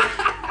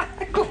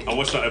 I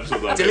watched that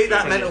episode. That Delete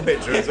that mental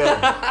picture as well.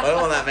 I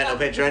don't want that mental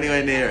picture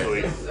anywhere near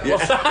it.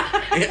 What's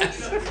that?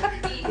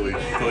 Delete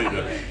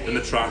it. In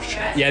the trash.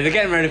 Yeah, they're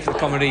getting ready for the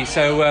comedy,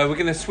 so we're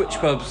going to switch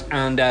pubs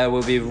and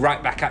we'll be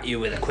right back at you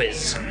with a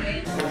quiz.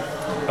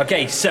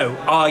 Okay, so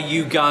are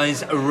you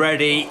guys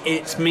ready?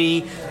 It's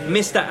me,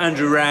 Mr.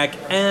 Andrew Ragg,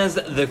 as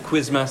the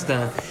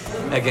quizmaster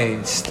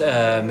against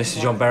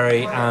Mr. John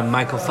Berry and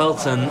Michael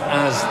Felton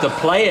as the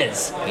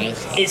players.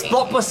 It's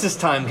Blockbusters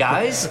time,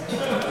 guys.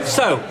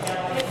 So,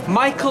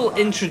 Michael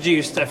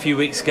introduced a few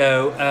weeks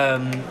ago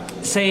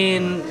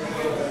saying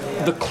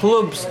the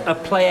clubs a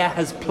player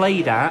has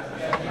played at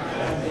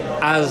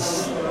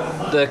as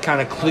the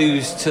kind of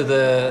clues to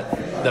the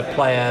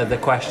player, the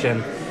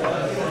question.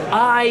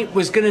 I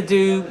was going to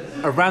do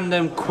a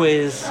random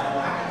quiz,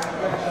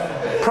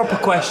 proper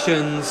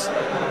questions.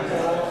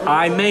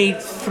 I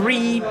made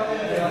 3,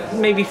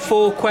 maybe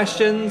 4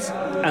 questions,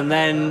 and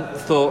then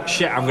thought,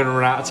 shit, I'm going to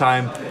run out of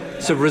time.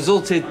 So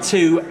resulted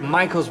to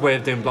Michael's way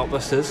of doing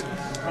Blockbusters.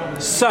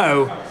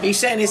 So... Are you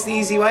saying it's the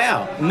easy way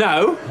out?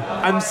 No,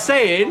 I'm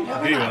saying...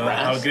 I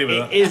agree with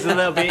that. It is a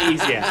little bit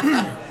easier.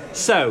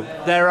 So,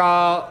 there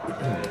are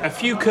a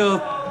few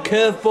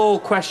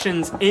curveball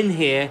questions in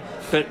here,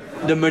 but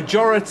the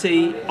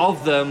majority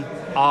of them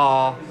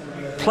are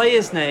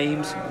players'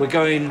 names. We're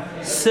going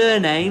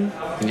surname.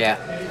 Yeah.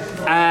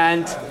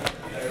 And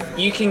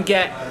you can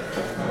get...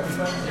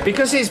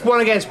 Because it's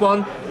 1 against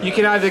 1, you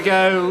can either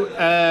go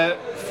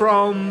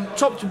from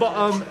top to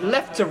bottom,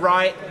 left to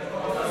right,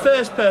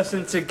 first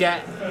person to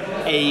get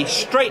a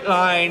straight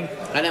line.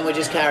 And then we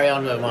just carry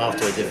on with them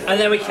afterwards. And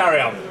then we carry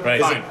on.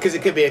 Right. Because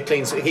it could be a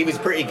clean sweep. He was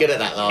pretty good at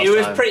that last time. It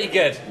was pretty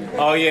good.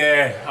 Oh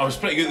yeah, I was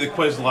pretty good at the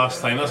quiz last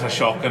time. That's a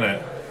shock, isn't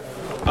it?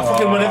 I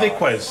fucking won every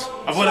quiz.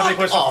 I've won every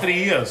quiz for 3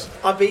 years.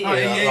 I beat you.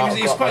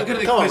 He was quite good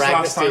at the Come on, quiz Rag,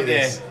 last let's do time.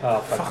 this.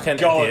 Yeah. Fucking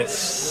God's idiot.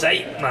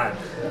 sake, man.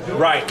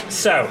 Right,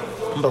 so,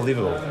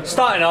 Unbelievable.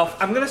 starting off,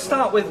 I'm going to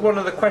start with one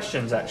of the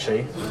questions,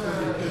 actually.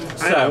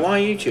 So, why are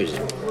you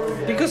choosing?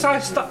 Because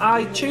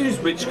I choose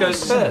which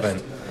goes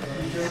first.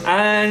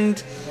 And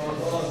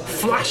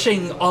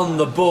flashing on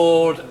the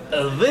board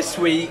this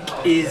week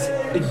is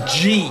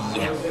G.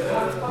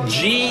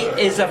 G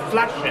is a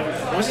flashing.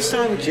 What's it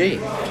starting with G?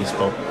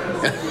 G-spot.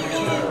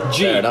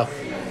 G. Fair enough.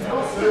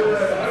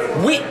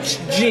 Which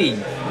G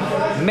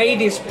made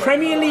his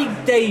Premier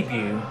League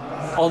debut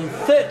on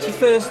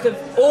 31st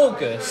of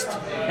August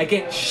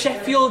against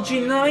Sheffield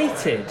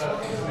United,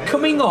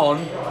 coming on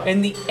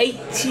in the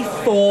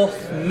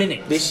 84th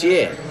minute? This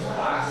year.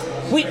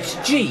 Which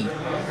G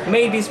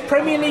made his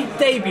Premier League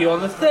debut on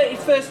the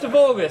 31st of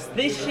August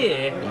this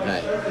year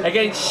Okay.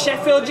 against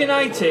Sheffield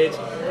United,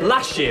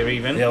 last year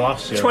even? Yeah,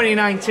 last year.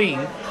 2019.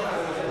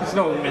 It's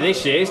not going to be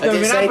this year, it's I not did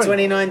going to say happen.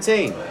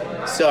 2019.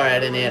 Sorry, I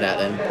didn't hear that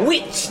then.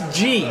 Which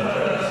G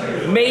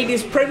made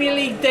his Premier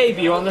League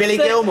debut on the Billy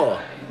Gilmore.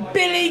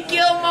 Billy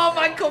Gilmore,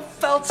 Michael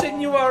Felton,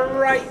 you are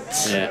right.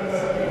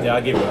 Yeah. Yeah,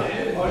 I give you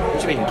that. What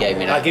do you mean you gave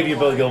me I that? give you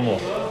Billy Gilmore.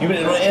 You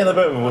wouldn't know anything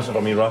about me, wasn't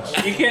for me, Ross.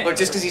 You can, Well,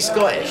 just because he's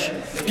Scottish.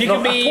 you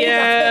can be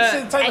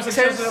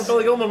Since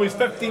Billy Gilmore was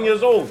 15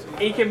 years old.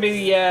 he can be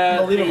the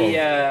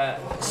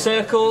Unbelievable.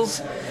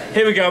 circles.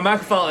 Here we go,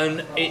 Michael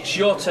Felton, it's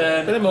your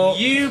turn. Billy Moore.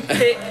 You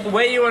pick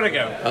where you want to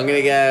go. I'm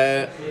going to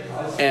go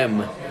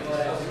M.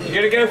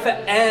 You're going to go for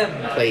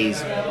M.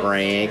 Please,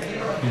 Greg.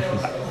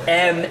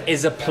 M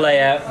is a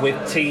player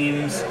with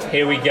teams.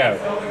 Here we go.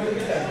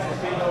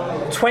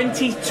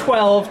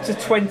 2012 to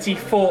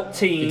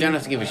 2014. You don't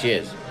have to give us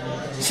years.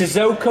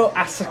 Shizuoka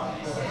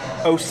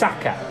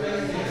Osaka.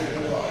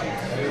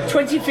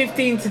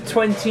 2015 to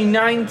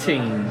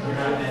 2019.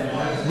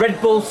 Red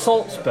Bull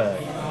Salzburg.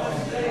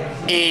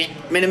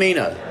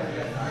 Minamino.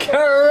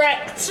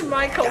 Correct,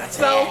 Michael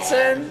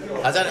Felton.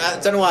 I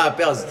don't know why I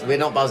buzzed. We're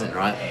not buzzing,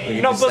 right? We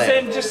can Not just say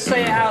buzzing, it. just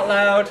say it out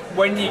loud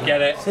when you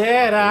get it.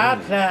 Say it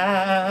out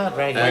loud.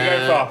 Where you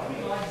going for?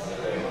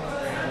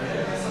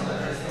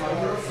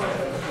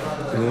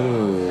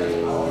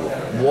 Ooh.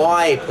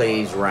 Why,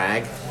 please,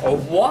 Rag? Oh,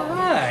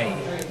 why?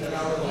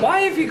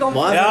 Why have you gone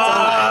Why for have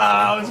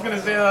Ah, I I was going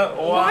to say that.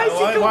 Why is he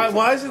going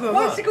Why is it that?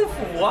 Why is he going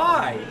for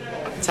why?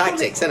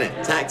 Tactics,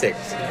 innit?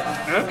 Tactics.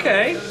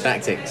 Okay,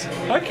 Tactics.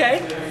 okay,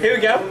 here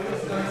we go.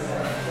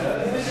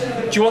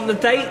 Do you want the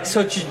dates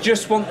or do you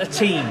just want the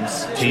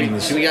teams?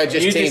 Teams. Should we go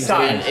just You teams?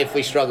 decide. And if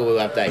we struggle, we'll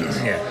have dates.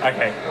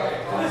 Okay.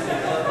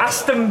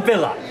 Aston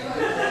Villa.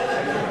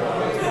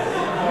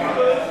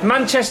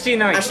 Manchester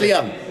United. Ashley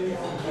Young.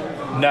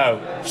 No.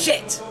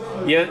 Shit.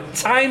 You're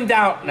timed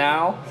out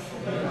now.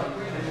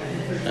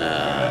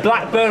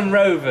 Blackburn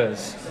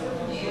Rovers.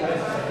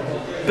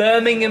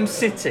 Birmingham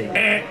City.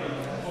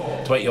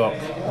 Dwight York.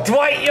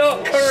 Dwight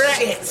York,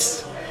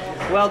 correct.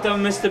 Well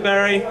done, Mr.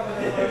 Berry.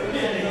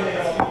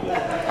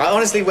 I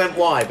honestly went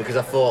why because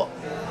I thought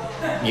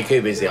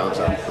Yakubu is the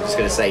answer. I'm just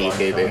going to say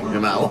Yakubu, no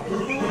matter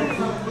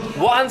what.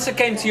 What answer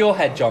came to your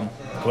head, John?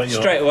 Dwight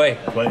York. Straight away.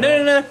 Dwight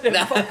No.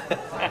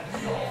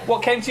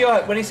 What came to your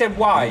head when he said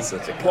why? He's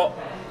such a cunt.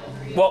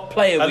 What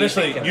player were you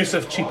Initially, thinking?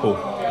 Yusuf Chipo,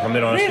 if I'm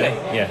being honest. Really?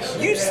 Yes.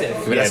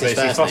 Yusuf. But that's but his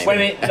it's first name.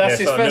 When that's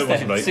his so I knew first it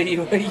wasn't name.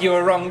 right. So you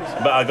were wrong.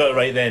 But I got it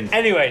right then.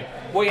 Anyway,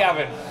 what are you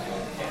having?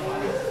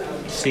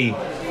 C.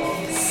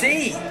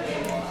 C.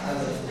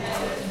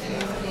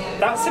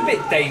 That's a bit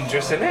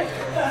dangerous, isn't it?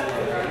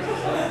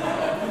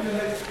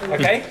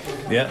 Okay.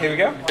 Yeah. Here we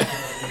go.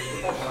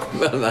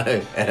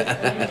 No.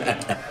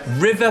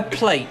 River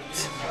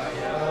Plate.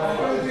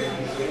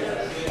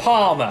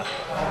 Palmer.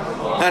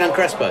 Hernan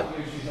Crespo.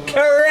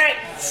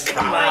 Correct.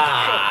 Come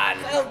on.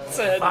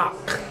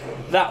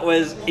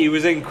 He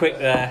was in quick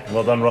there.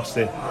 Well done,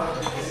 Rusty.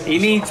 He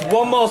needs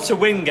one more to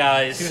win, Seems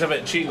guys. a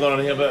bit cheating going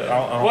on here, but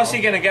What's he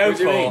going to go What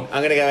do you mean? for?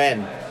 I'm going to go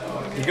N.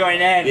 You're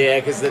going in. Yeah,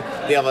 because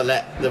the other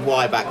the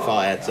Y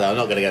backfired, so I'm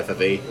not going to go for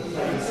V.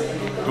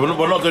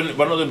 we're not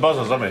doing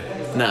buzzers, are we?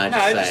 No, No,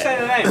 just say say it.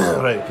 the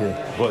name. Right,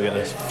 okay. Got to get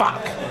this.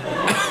 Fuck.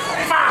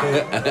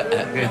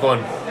 Okay, go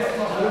on.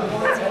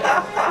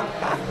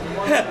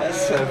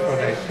 That's so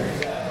funny.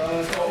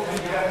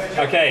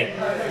 Okay.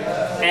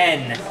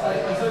 N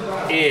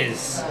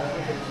is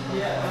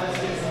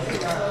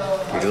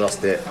We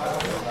lost it.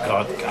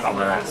 God,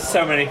 God.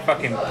 so many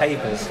fucking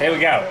papers. Here we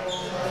go.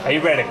 Are you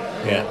ready?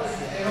 Yeah.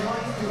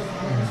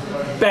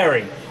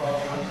 Bury.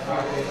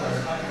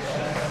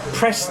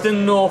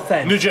 Preston North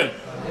End. Nugent.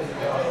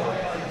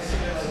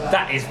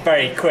 That is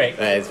very quick.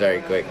 Yeah, it's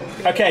very quick.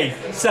 Okay,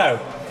 so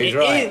He's it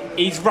right.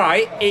 he's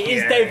right. It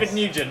is Yes. David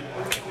Nugent.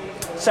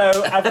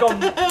 So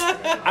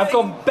I've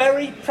gone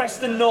Bury,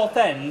 Preston North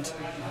End.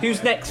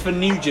 Who's next for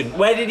Nugent?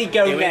 Where did he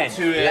go He then? went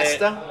to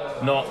Leicester?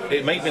 No,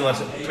 it might be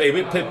Leicester.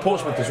 He played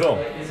Portsmouth as well.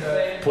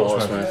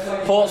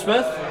 Portsmouth.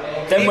 Portsmouth.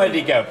 Then where did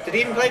he go? Did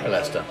he even play for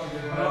Leicester?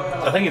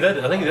 I think he did.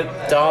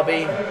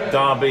 Derby?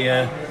 Derby.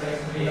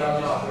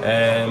 Can't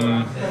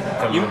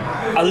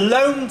remember. A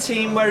lone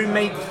team where he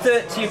made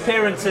 30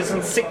 appearances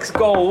and 6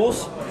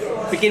 goals,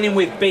 beginning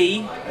with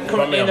B,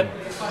 currently in the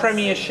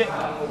Premiership.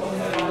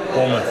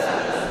 Bournemouth.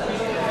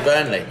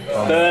 Burnley?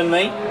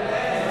 Burnley.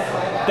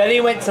 Then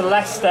he went to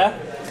Leicester,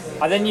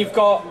 and then you've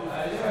got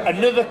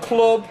another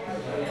club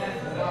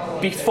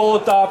before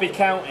Derby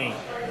County.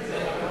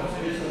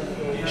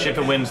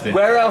 Sheffield Wednesday.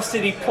 Where else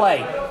did he play?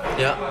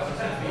 Yeah.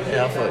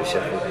 Yeah, I thought it was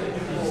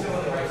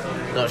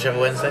Sheffield. Not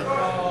Sheffield Wednesday?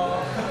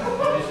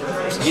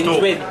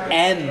 Begins with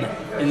M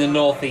in the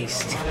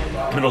northeast.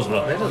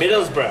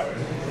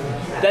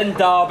 Middlesbrough. Then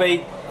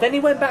Derby. Then he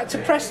went back to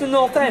Preston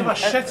North End. Give a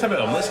shit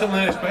about him. Let's get on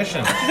the next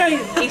question. You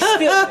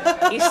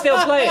know, he's still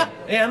playing.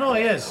 Yeah, I know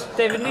he is.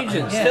 David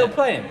Nugent still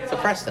playing. For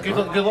Preston. Good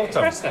luck to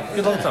him. Preston.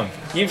 Good luck to him.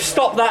 You've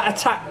stopped that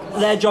attack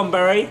there, John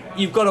Berry.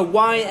 You've got a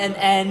Y and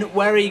N.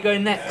 Where are you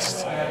going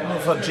next? Go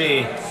for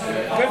J.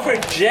 Go for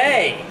a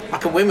J. I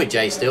can win with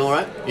Jay still,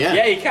 right? Yeah.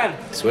 Yeah, you can.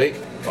 Sweet.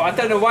 Well, I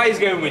don't know why he's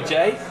going with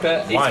J,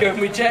 but he's going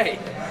with J.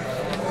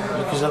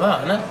 Because of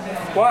that,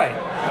 innit? Why?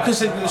 Because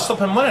they stop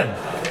him winning.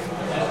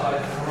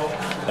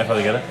 If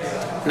I get it.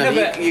 No,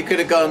 Yeah, you could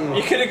have gone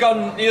You could have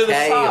gone the other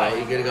K, side. or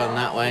you could have gone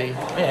that way.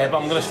 Yeah, but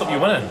I'm going to stop you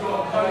winning.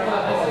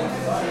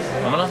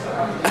 Am I not?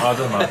 Oh, it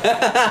doesn't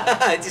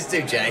matter. Just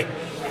do Jay.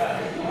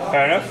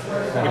 Fair enough.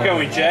 We're going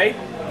with J.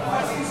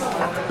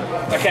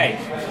 Okay.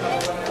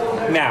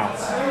 Now,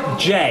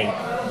 J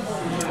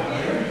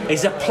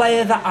is a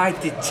player that I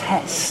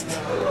detest.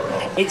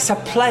 It's a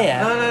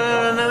player.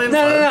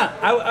 No.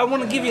 I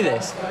want to give you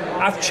this.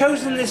 I've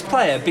chosen this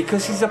player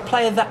because he's a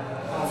player that,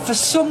 for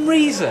some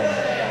reason,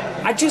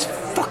 I just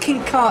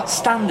fucking can't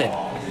stand him.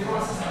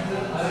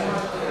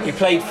 He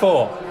played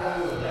for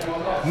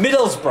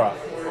Middlesbrough,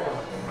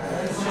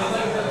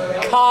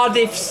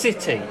 Cardiff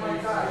City,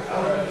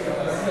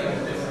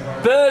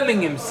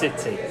 Birmingham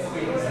City,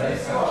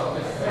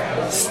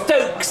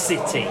 Stoke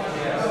City.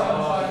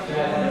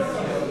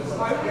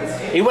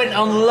 He went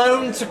on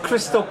loan to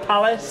Crystal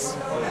Palace.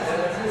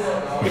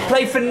 He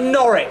played for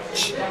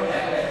Norwich.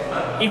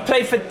 He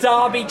played for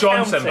Derby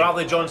Johnson, County.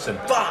 Bradley Johnson.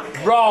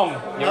 Fuck. Wrong.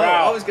 You're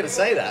out. I was going to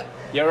say that.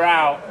 You're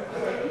out.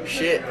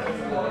 Shit.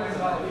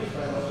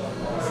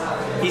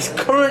 He's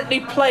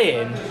currently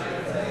playing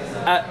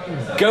at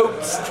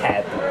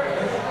Goatsteb.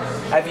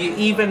 Have you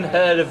even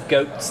heard of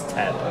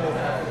Goatsteb?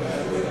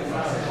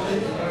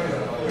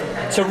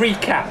 To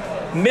recap,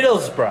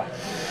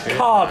 Middlesbrough,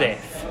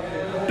 Cardiff,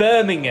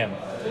 Birmingham,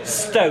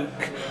 Stoke,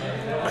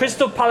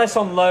 Crystal Palace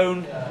on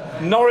loan,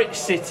 Norwich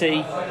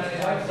City,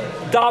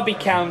 Derby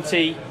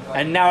County,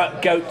 and now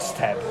at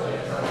Goatsteb.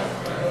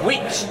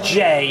 Which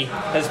J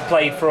has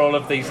played for all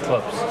of these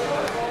clubs?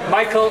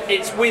 Michael,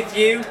 it's with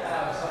you.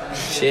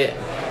 Shit.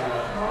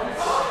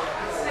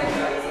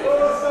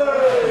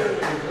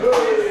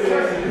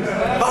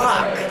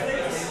 Fuck.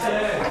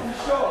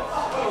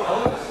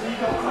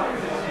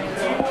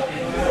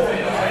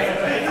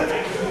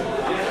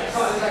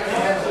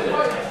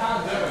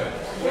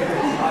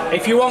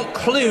 If you want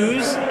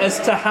clues as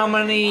to how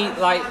many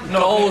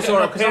goals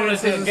or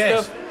appearances and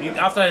stuff,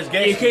 After his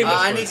guess, You can-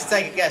 I need to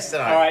take a guess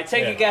tonight. all right,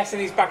 take a guess,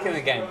 and he's back in the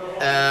game.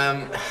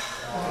 I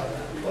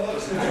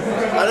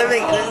don't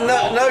think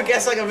no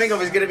guess I can think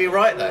of is going to be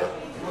right though.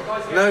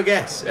 No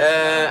guess.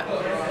 I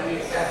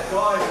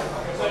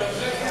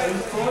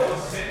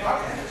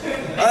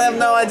have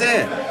no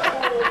idea.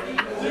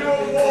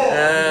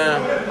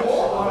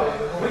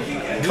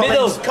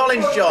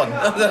 Collins John.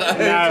 I don't know.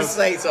 No. Just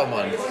say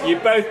someone. You're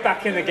both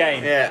back in the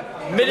game. Yeah.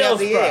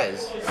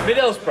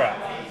 Middlesbrough,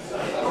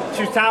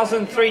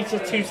 2003 to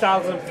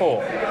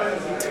 2004.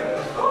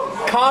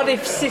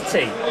 Cardiff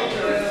City,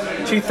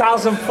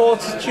 2004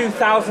 to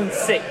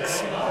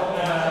 2006.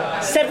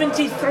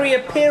 73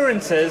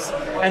 appearances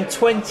and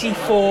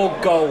 24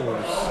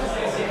 goals.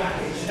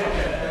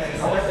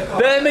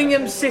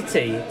 Birmingham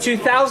City,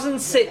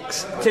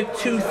 2006 to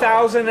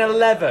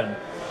 2011.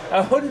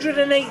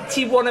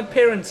 181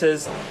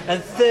 appearances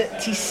and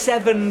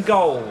 37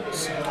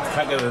 goals.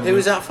 Who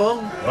was that for?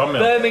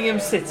 Birmingham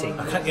City.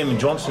 I can't get him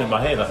Johnson in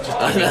my head.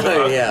 I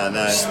know, yeah, I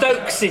know.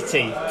 Stoke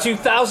City,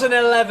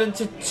 2011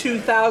 to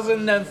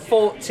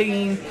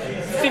 2014.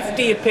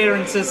 50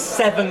 appearances,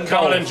 7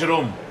 Cameron goals.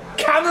 Jerome.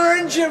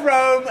 Cameron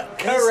Jerome,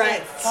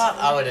 correct. Fuck,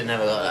 I would have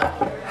never got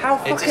that. How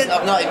It's just, fucking...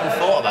 I've not even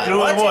thought about Do it. you know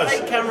Why what do it you was?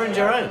 hate Cameron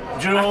Jerome?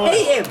 Do you know what I it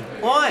was? hate him.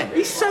 Why?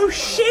 He's so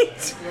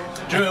shit.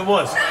 Do you know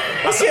what it was?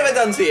 What's he ever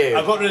done to you?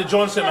 I got rid of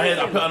Johnson in my head.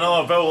 I put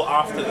another vowel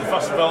after the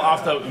first vowel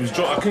after it was.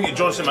 I couldn't get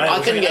Johnson in my head. I It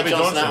was couldn't like get Eddie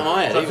Johnson out of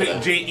my head So I either.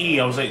 took J-E.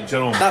 I was like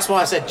Jerome. That's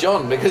why I said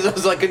John, because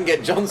I couldn't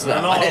get Johnson out I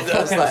of know, my head. I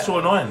was fucking like, so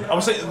annoying. I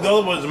was like, the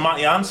other one was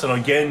Matty Anson or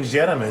Gens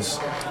Jeremies.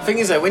 thing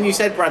is though, when you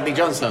said Bradley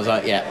Johnson, I was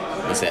like, yeah,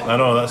 that's it. I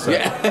know, that's it.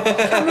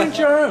 Cameron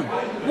Jerome,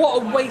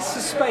 what a waste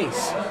of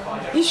space.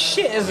 He's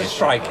shit as a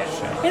striker,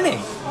 isn't he?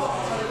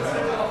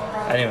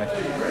 Anyway, I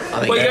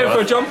think what are you going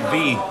for, John?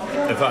 V,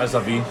 if that is a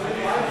V.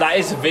 That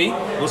is a V.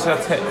 Looks like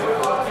a tip.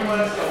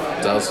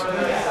 Does.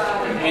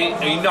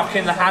 Are you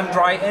knocking the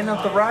handwriting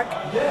of the rag?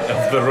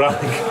 Of the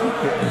rag.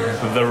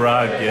 The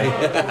rag, yeah.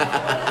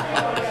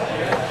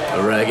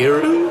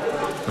 Regular.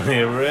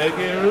 The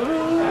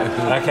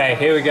regular. Okay,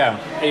 here we go.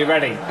 Are you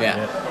ready?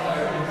 Yeah.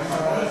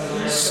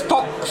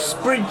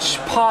 Stocksbridge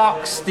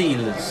Park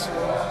Steelers.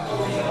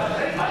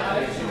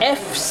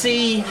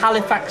 FC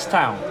Halifax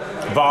Town.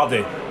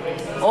 Vardy.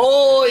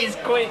 Oh, he's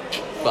quick.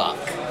 Fuck.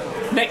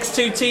 Next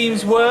two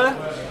teams were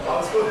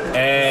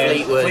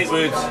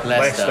Fleetwood.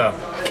 Leicester.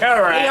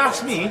 correct. He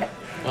asked me.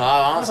 Oh,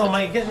 I answered. Oh,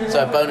 mate, get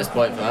So a bonus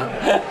point for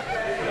that.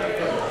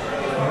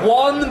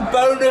 1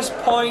 bonus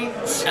point.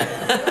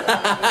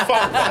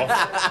 Fuck off.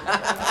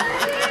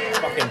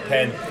 Fucking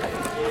pen.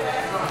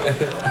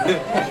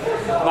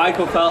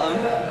 Michael Felton.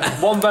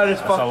 One bonus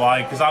That's a point.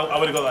 lie, because I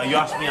would have got that. You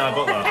asked me and I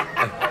got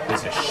that.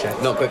 This is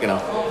shit. Not quick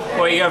enough.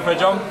 What are you going for,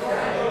 John?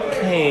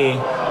 K.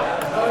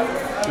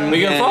 What are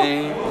you going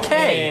for?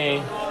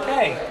 K.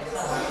 K.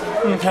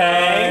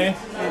 Okay.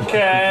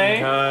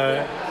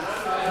 Okay.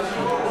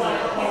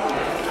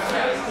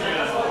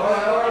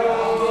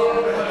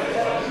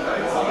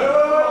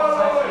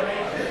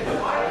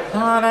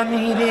 All I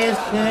need is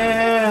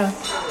there.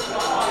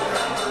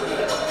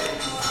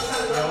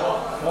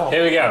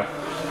 Here we go.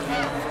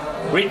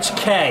 Which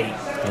K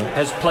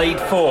has played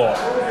for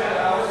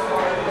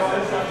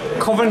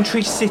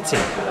Coventry City,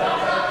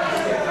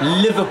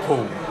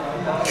 Liverpool?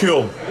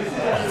 Cool.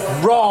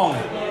 Wrong.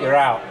 You're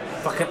out.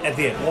 Fucking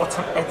idiot. What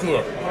an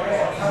idiot.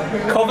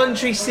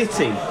 Coventry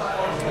City,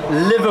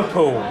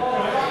 Liverpool,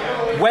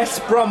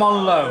 West Brom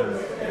on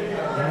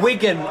loan,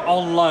 Wigan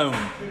on loan,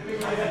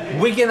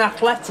 Wigan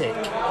Athletic,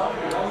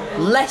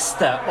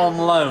 Leicester on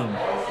loan,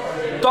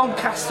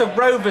 Doncaster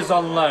Rovers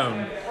on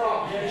loan,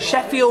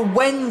 Sheffield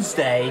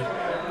Wednesday,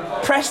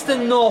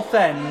 Preston North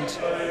End,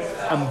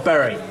 and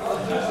Bury.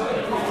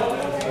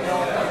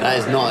 That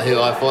is not who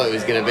I thought it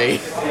was going to be.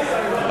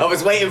 I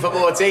was waiting for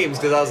more teams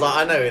because I was like,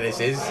 I know who this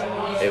is.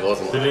 It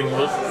wasn't. No,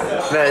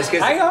 it's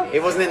because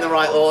it wasn't in the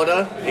right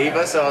order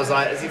either, so I was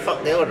like, has he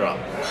fucked the order up?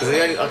 Because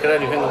I could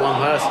only think of one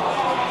person.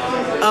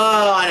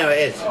 Oh, I know who it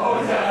is.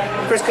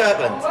 Chris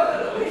Kirkland.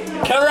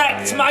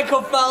 Correct,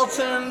 Michael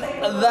Felton.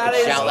 That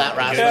is Shout that,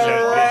 Raz.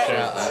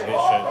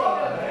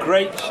 correct.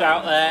 Great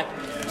shout there.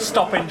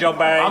 Stopping John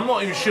Barry. I'm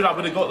not even sure I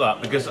would have got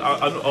that because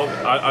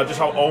I just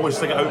always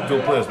think of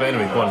outfield players. But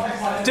anyway, go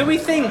on. Do we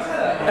think,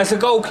 as a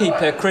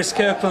goalkeeper, Chris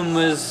Kirkland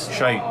was...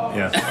 Shite,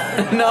 yeah.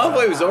 No, I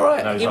thought he was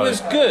alright. No, He was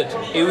good.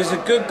 He was a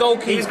good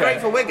goalkeeper. He was great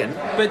for Wigan.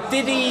 But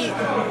did he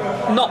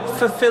not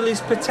fulfil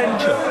his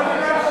potential?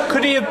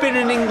 Could he have been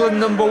in England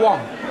number one?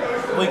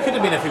 Well, he could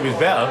have been if he was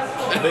better,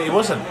 but he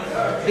wasn't.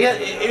 He had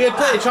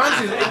plenty of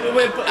chances.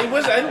 He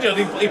wasn't injured.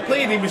 He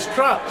played. He was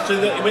trapped, so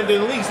that he went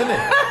down the leagues, didn't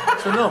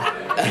he? So no.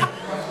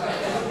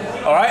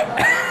 All right.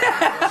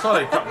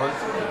 Sorry, Capman.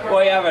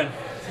 What are you having?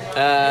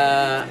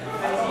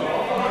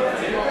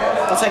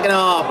 I'll take an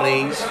R,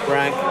 please,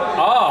 Greg.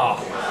 Ah.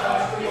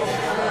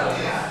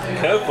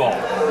 Curveball.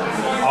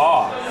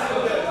 Ah.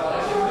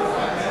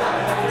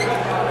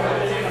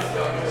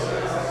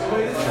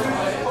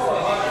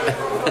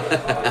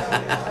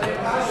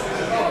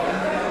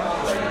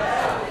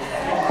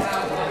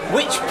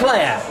 Which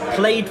player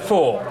played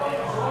for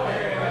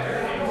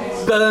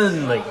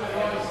Burnley,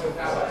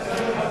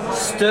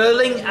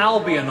 Sterling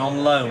Albion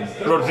on loan?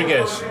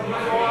 Rodriguez.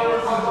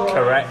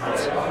 Correct.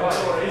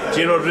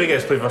 Gino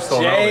Rodriguez played for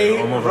Sterling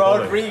Albion.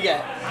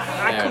 Rodriguez.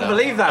 I couldn't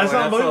believe that. It's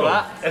when not I saw unbelievable.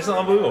 that. It's not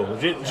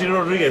unbelievable. Gino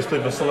Rodriguez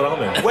played for Sterling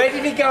Albion. Where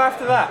did he go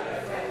after that?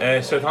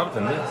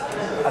 Southampton,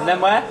 yeah. And then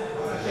where?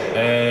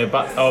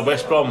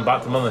 West Brom,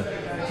 back to money.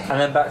 And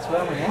then back to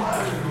Birmingham,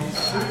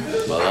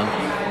 yeah. Well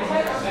done.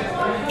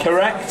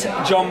 Correct,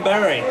 John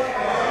Berry.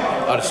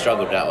 I'd have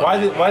struggled with that one. Why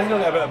did he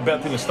not get a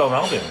better team than Sterling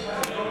Albion?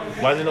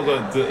 Why did he not go?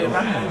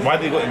 Why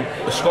did he go to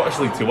the Scottish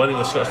League 2? Why didn't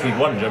he go to Scottish League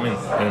 1? Do you know what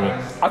I mean?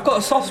 Anyway. I've got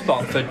a soft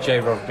spot for Jay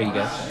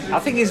Rodriguez. I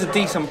think he's a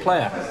decent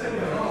player.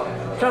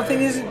 Do you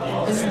think he's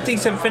a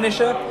decent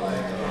finisher?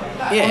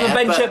 Yeah, On the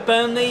bench but at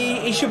Burnley,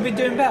 he should be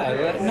doing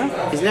better, no?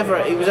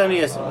 he was only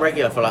a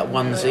regular for like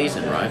one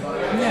season, right?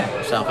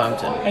 Yeah.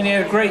 Southampton. And he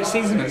had a great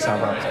season at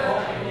Southampton.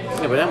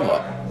 Yeah, but then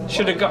what?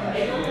 Should have got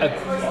a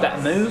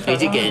better move. He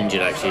did get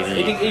injured actually,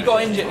 didn't he? He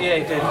got injured, yeah,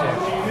 he did.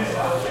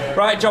 Yeah.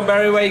 Right, John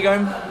Berry, where are you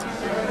going?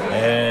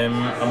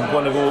 I'm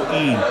going to go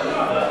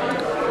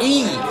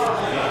E.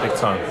 Big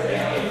time.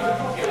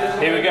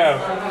 Here we go.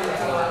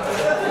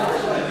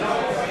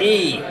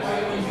 E.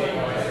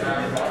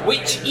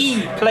 Which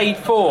E played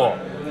for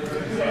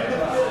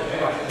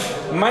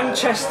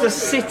Manchester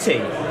City,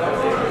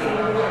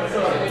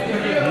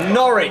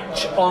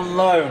 Norwich on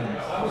loan,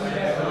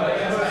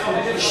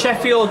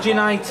 Sheffield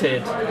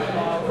United,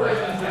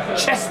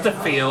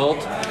 Chesterfield?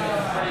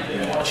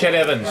 Ched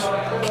Evans.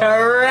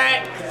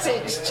 Correct,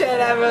 it's Ched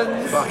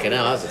Evans. Fucking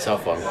hell, that's a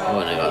tough one. I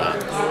wouldn't have got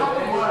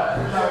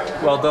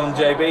that. Well done,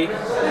 JB.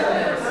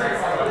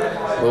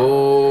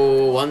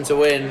 Oh, one to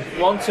win.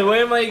 One to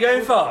win, what are you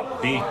going for?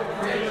 B.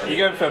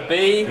 You're going for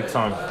B. Big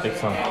time. Big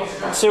time.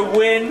 To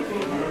win,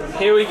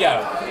 here we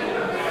go.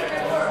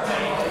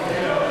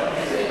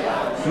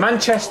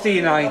 Manchester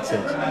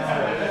United,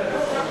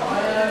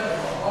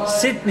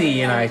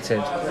 Sydney United.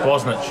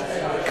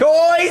 Bosnich.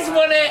 Oh, he's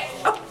won it!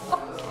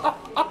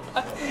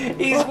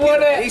 He's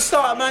won it! He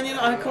started Man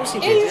United. Of course he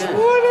did. He's Yeah.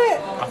 won it!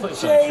 I thought he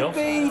said Chelsea.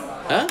 JB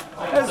Huh?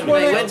 has He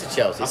won went it. to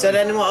Chelsea. So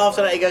then what?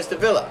 After that, he goes to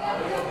Villa.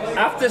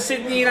 After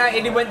Sydney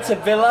United, he went to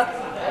Villa.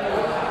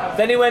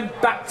 Then he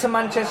went back to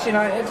Manchester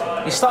United.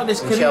 He started his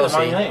career at Chelsea.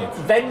 Man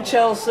United. Then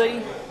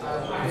Chelsea.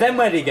 Then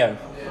where'd he go?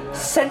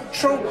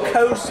 Central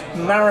Coast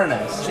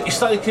Mariners. He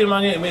started his career at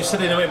Man United, and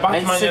Sydney, and went back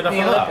And to Man United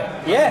Sydney after that.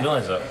 Olympic. Yeah. I didn't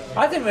realise that.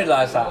 I didn't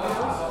realise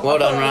that. Well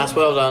done, Ras.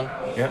 Well done.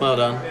 Yeah. Well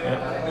done.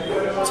 Yeah.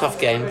 Tough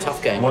game.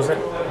 Was it?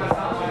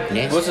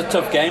 Yes. It was a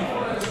tough game.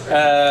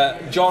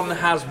 John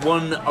has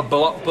won a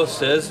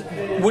Blockbusters.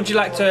 Would you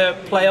like to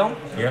play on?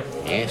 Yeah.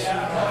 Yes.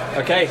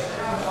 Okay.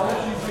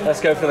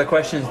 Let's go for the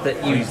questions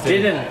that you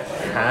didn't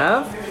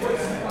have.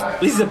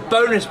 These are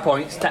bonus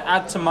points to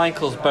add to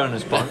Michael's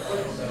bonus point.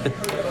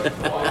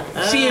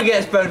 See who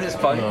gets bonus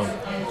points. No.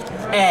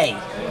 A.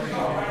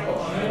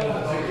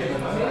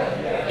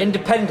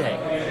 Independiente.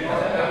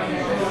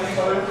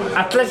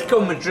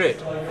 Atletico Madrid.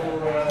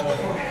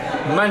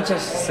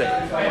 Manchester City.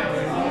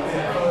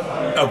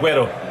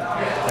 Aguero.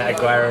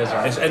 Aguero is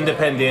right. It's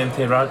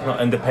Independiente, right? Not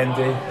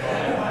Independe.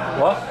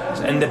 What?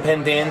 It's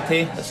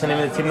Independiente. That's the name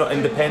of the team, not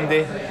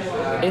Independe.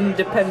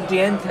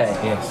 Independiente.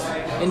 Yes.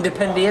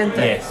 Independiente.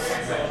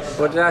 Yes.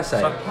 What did I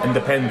say?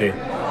 Independe.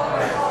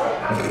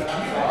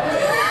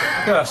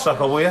 Get that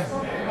sucker, will you?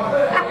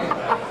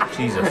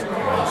 Jesus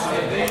Christ.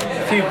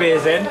 A few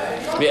beers in.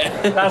 Yeah.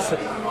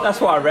 That's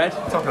what I read.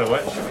 Talking of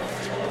which.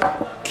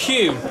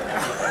 Q.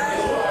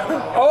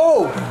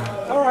 Oh!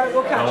 Alright,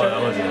 we'll catch That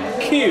it. was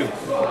it. Q.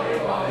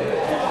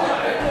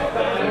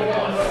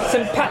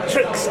 St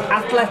Patrick's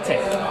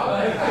Athletic.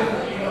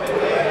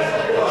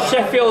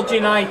 Sheffield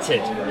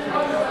United.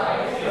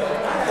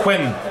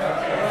 Quinn.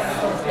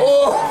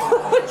 Oh,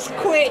 it's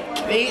quick.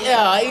 He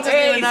doesn't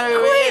even know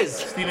who it is.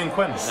 Stephen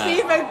Quinn.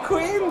 Stephen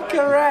Quinn,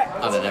 correct.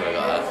 I've never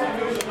got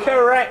that.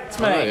 Correct,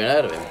 I've not mate. even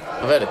heard of him.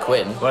 I've heard of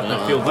Quinn. Left No.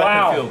 midfield.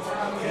 Wow. Left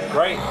midfield.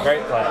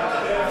 Great player.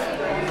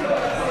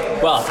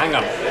 Well, hang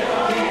on.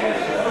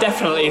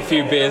 Definitely a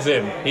few beers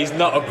in. He's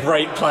not a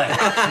great player.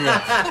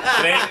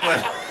 Great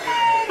player.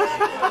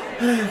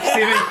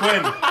 Stephen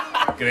Quinn.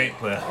 Great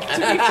player. To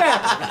be fair,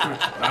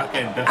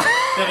 Okay,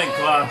 different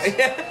class.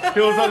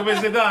 People talk about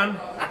Zidane.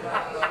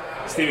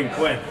 Stephen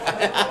Quinn.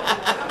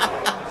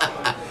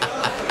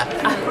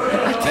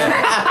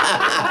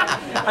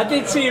 I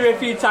did see him a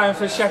few times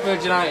for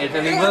Sheffield United,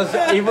 and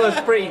he was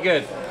pretty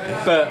good,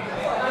 but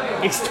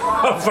he's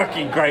not a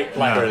fucking great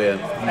player.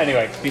 Brilliant.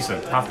 Anyway,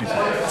 Decent. Half decent.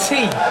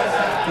 T.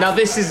 Now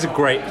this is a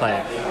great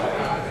player.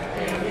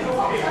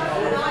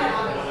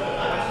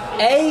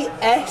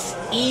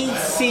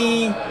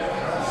 ASEC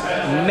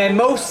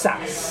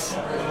Mimosas.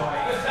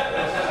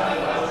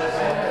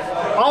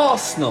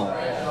 Arsenal.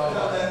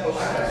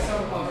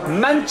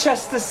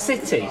 Manchester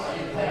City.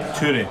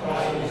 Toure.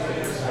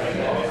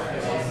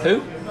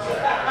 Who?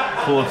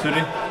 Colo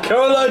Toure.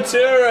 Kolo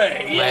Toure.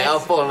 Mate, Yes. I'm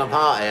falling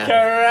apart here.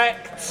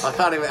 Correct. I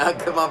can't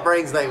even. My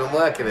brain's not even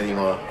working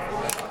anymore.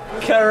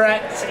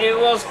 Correct. It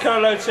was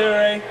Kolo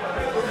Toure.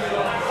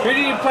 Who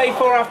did you play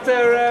for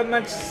after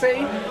Manchester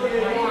City?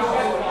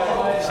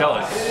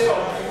 Celtic.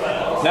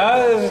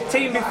 No, there was a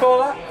team before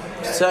that.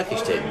 It's a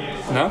Turkish team.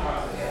 No.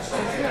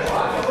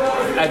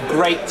 A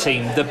great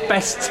team, the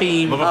best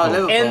team Liverpool.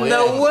 Liverpool, in yeah.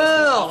 the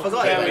world.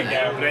 Forgot There he we went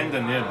there. go.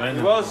 Brendan, yeah,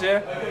 Brendan. It was,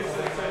 yeah.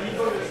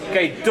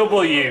 Okay,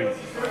 W.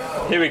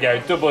 Here we go,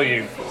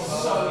 W.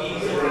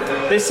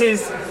 This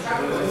is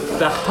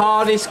the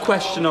hardest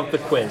question of the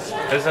quiz.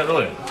 Is that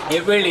really?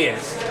 It really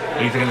is.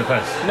 Are you taking the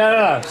piss?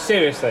 No,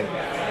 seriously.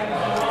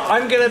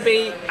 I'm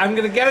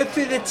gonna go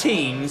through the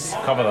teams,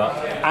 Cover that.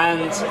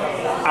 and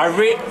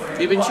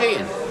You've been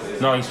cheating.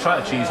 No, he's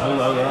trying to cheat. He's holding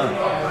out of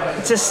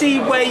that. to see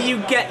where you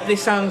get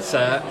this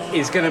answer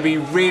is going to be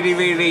really,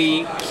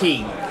 really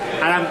key.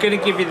 And I'm going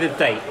to give you the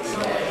date.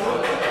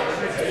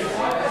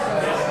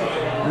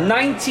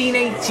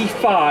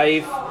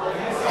 1985,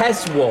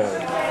 Heswall.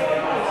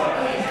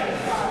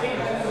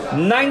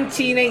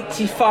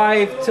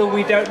 1985 till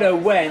we don't know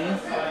when,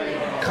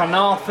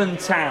 Carnarvon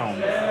Town.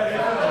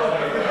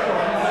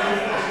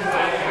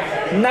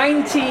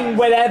 19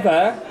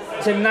 whatever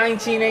to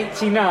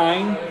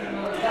 1989,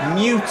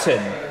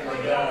 Newton.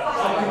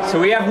 So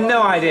we have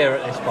no idea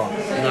at this point.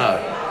 No.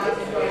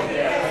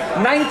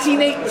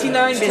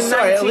 1989 to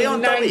Sorry, are we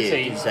on W, 1990,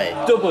 did you say?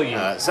 W.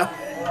 So,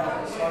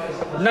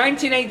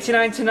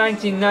 1989 to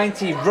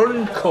 1990,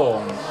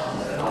 Runcorn.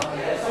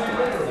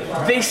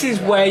 This is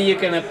where you're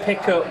going to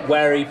pick up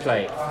where he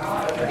played.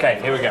 Okay,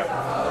 here we go.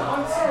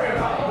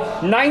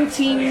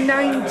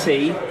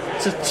 1990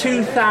 to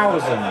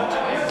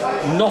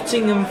 2000,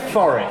 Nottingham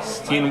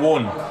Forest. Team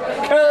 1.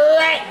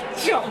 Correct!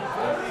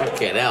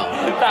 fucking hell.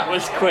 That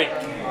was quick.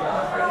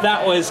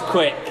 That was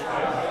quick.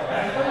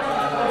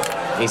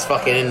 He's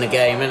fucking in the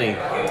game, isn't he?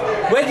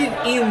 Where did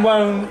Ian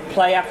Wone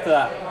play after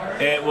that?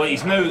 Well,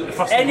 he's now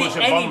first Any- in coach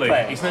at any Burnley.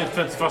 player? He's now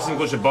first in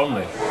coach at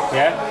Burnley.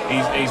 Yeah?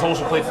 He's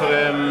also played for I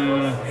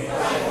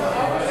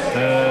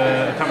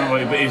can't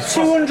remember, but he's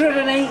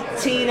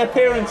 218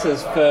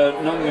 appearances for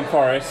Nottingham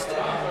Forest,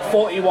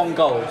 41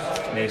 goals.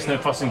 he's now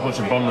first in coach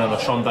at Burnley under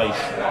Sean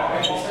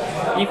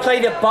Dyche. He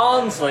played at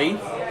Barnsley,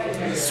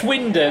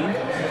 Swindon.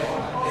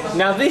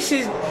 Now this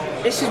is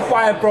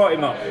why I brought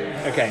him up.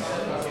 Okay.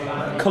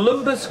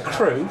 Columbus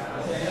Crew,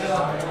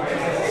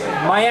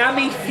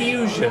 Miami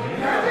Fusion,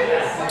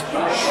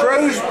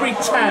 Shrewsbury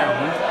Town,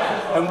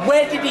 and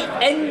where did he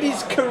end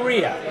his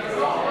career?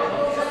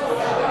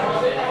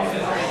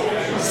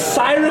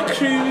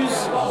 Syracuse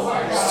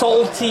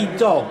Salty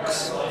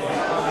Dogs.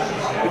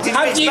 Did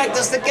you expect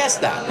us to guess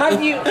that?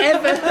 Have you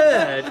ever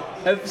heard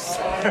of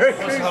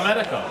Syracuse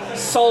America.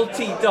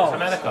 salty dogs?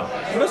 America.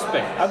 Must be.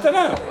 I don't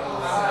know.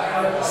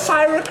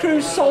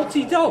 Syracuse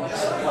salty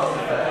dogs.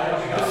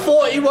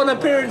 41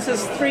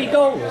 appearances, 3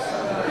 goals.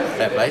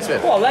 Fair play to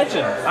him. What a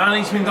legend. And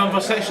he's been done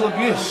for sexual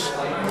abuse.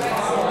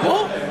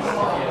 What?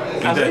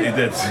 He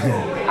did.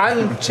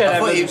 And Chet I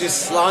thought you Evans.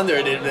 just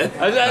slandered it then.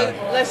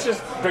 Let's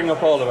just bring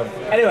up all of them.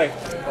 Anyway,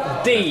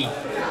 D.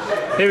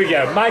 Here we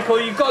go. Michael,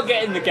 you've got to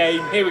get in the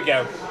game. Here we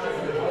go.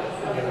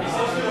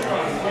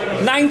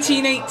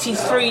 1983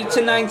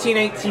 to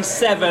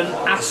 1987,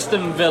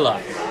 Aston Villa.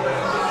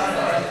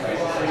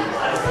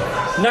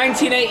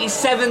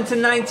 1987 to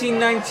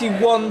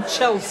 1991,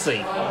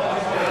 Chelsea.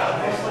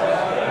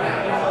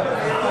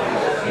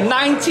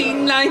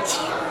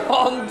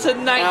 1991 to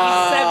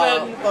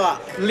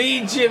 97,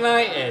 Leeds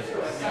United.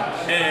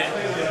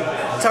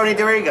 Tony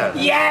DeRigo.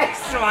 Yes,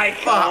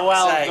 Michael. Fuck's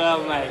Well sake.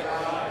 done, mate.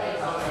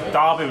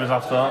 Derby was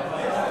after that.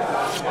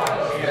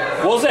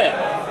 Was it?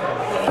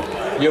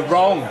 You're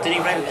wrong. Did he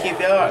play with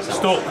QPR?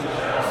 Stoke.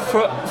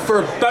 For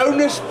a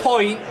bonus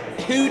point,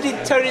 who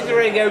did Tony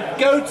DeRigo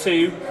go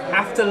to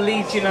after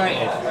Leeds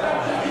United?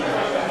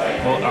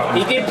 Well,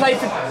 He did play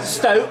for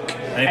Stoke,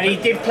 and he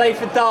did play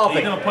for He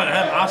Derby. didn't point at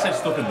him. I said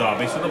Stoke and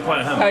Derby, so don't point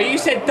at him. No, you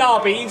said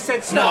Derby, you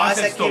said Stoke. No, I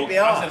said Stoke.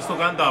 QPR. I said Stoke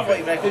and I thought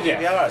he Derby. played for Did you?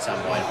 QPR at some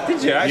point.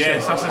 Did you actually?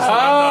 Yes, I said Stoke and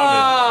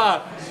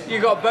Ah, you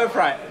got both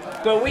right.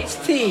 But which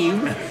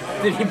team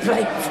did he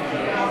play for?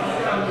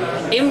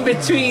 In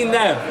between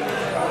them? Derby.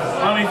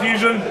 Army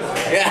Fusion.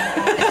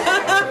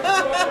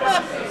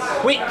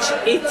 Which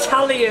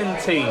Italian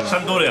team?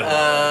 Sampdoria.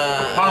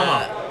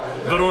 Parma.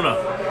 Verona.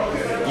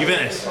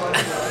 Juventus.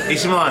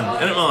 AC Milan.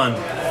 Inter Milan.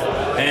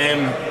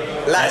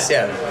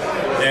 Lazio.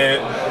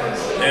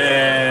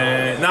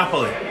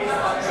 Napoli.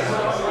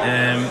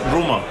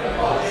 Roma.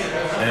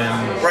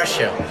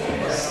 Russia.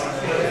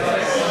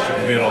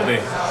 Could be here all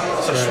day.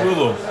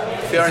 Sassuolo.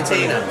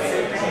 Fiorentina.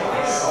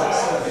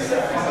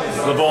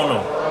 Livorno.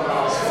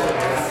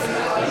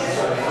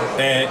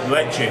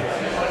 Lecce.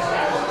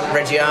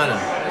 Reggiana.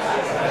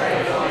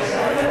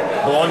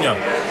 Bologna.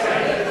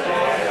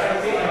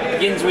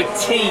 Begins with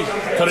T.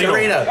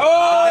 Torino.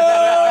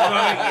 Oh!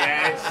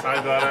 Yes, I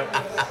got it.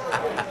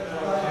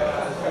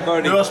 I've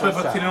already Who else played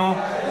for crossed that. Torino?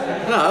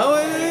 No,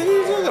 what are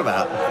you talking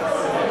about?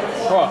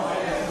 What?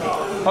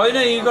 Oh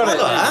no, you got I it.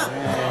 got that.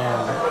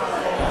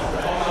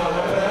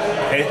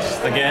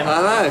 Pissed again. I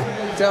know. Do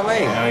you know what I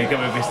mean? No, you got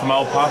me with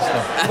tomato pasta.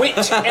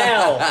 Which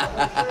L?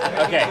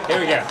 Okay, here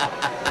we go.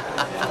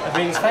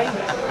 Everything's fine.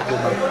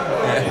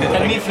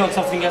 Tell me if you want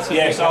something else.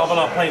 Yes, I'll have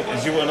another pint.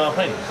 Is you want another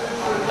pint?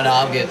 No,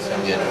 I'm good. I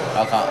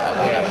can't have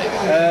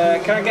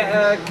anything. Can I get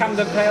a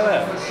Camden Pale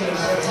Ale? Are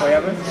we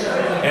having?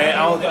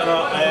 I'll get a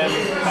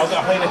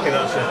Heineken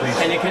actually, please.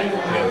 Heineken?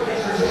 Yeah.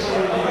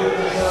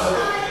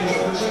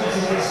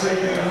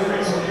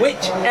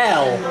 Which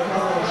L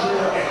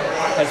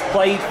has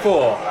played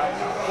for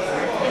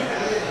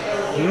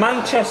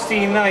Manchester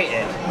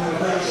United,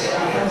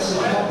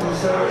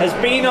 has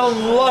been on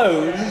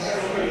loan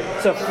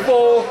to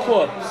 4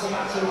 clubs,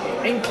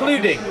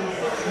 including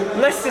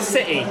Leicester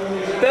City,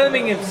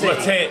 Birmingham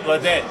City,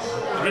 Ledette.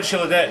 Richie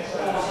Ledette.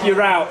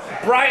 you're out,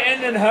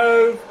 Brighton and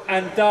Hove,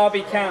 and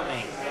Derby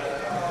County.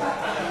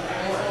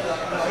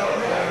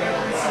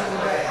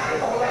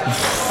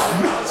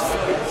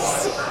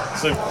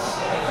 So.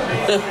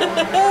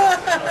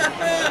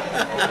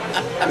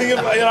 Think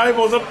about your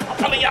eyeballs are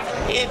popping in your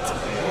head.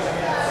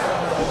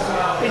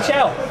 Which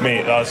L?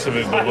 Mate, that's a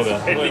bit good,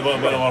 wasn't it? What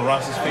about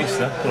Rass's face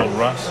there? Good old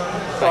Rass.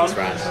 Thanks,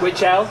 Raz.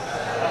 Which L?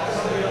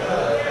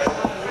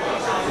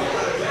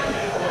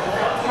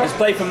 Has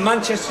played for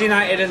Manchester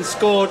United and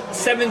scored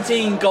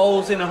 17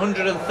 goals in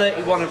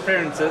 131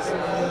 appearances.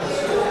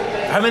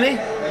 How many?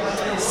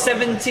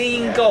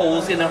 17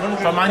 goals in Man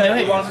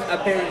 131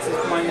 appearances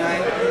for Man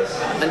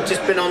United. And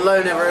just been on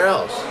loan everywhere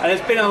else. And has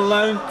been on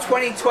loan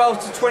 2012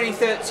 to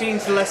 2013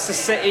 to Leicester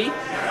City.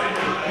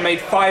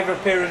 Made 5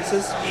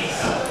 appearances.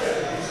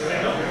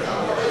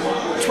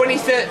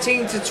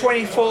 2013 to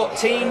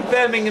 2014,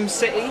 Birmingham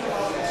City.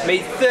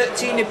 Made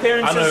 13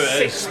 appearances,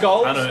 6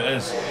 goals. I know it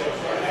is.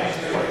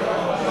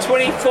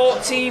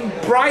 2014,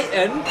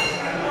 Brighton,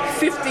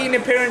 15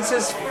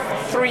 appearances,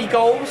 3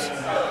 goals.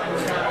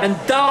 And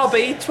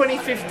Derby,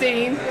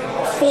 2015,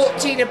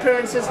 14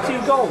 appearances, 2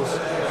 goals.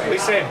 What are you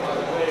saying?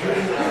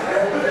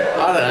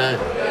 I don't know.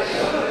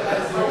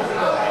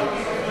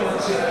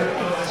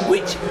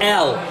 Which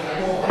L?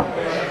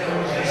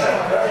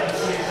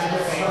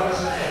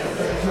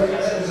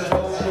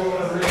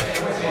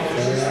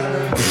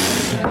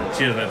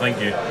 Cheers, mate. Thank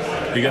you.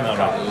 You're getting that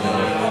right.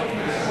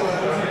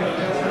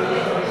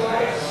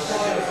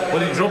 What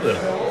did you drop there?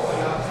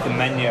 The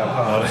menu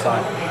on the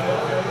side.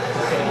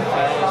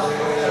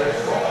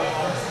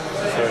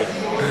 Sorry.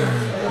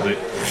 Wait.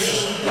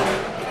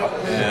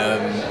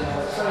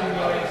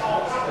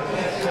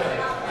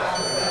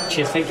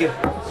 Cheers, thank you.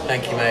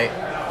 Thank you, mate.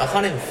 I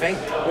can't even think.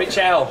 Which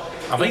L?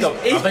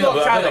 He's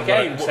blocked out the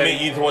game, so mate,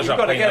 you need to watch you've that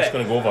got to pint get that's it.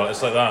 going to go over.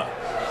 It's like that.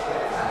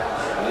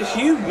 It's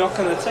you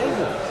knocking the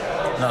table.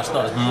 That's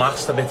not as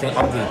masturbating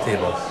under the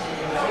table.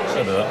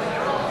 Sorry about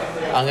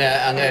that.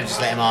 I'm gonna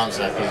just let him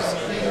answer because.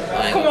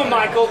 Come on,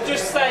 Michael,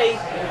 just say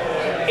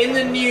in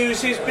the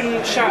news who's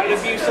been shouting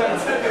abuse on.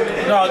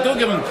 No, don't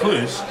give him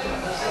clues.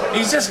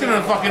 He's just giving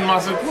him fucking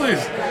massive clues.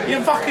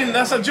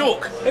 That's a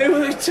joke. Who were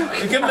we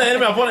talking Give him it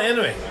anyway. I want it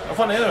anyway.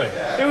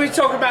 Who were we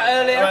talking about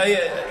earlier?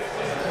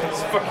 Yeah.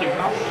 It's fucking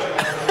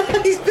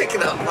mad. He's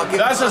picking up fucking.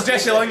 That says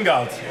Jesse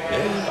Lingard.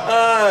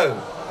 Oh,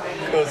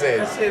 of course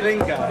it is.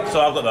 Lingard. So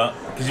I've got that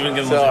because you didn't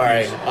give him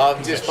Sorry, clues.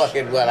 I'm just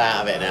fucking well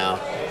out of it now.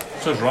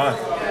 So's Ryan.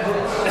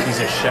 He's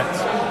a shit.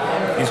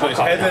 He's got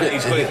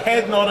his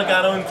head in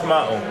oregano and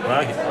tomato.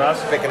 Right?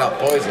 That's Picking up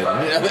poison.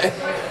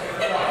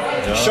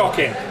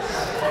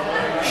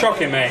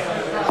 Shocking, mate.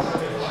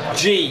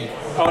 G.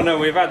 Oh no,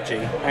 we've had G.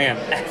 Hang on.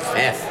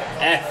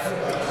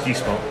 F.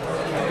 G-spot.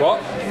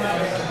 What?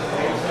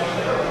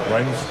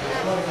 Rhymes.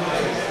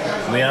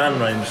 Leanne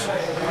rhymes.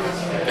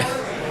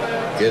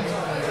 Good.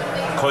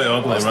 Quite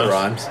ugly, What's the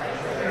rhymes?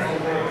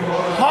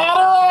 How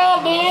do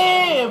I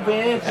live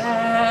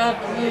without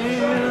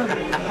you?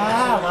 I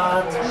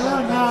want to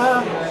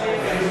know.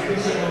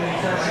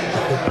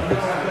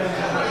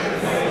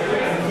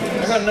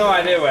 I've got no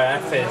idea where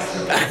F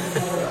is.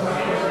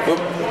 Well,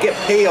 get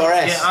P or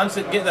S.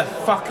 Get the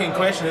fucking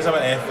question. Is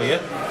about F for you?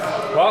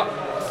 What?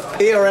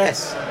 P or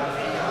S.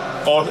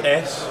 Or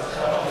S?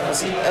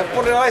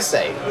 What did I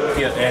say?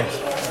 Yeah,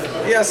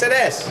 S. Yeah, I said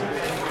S.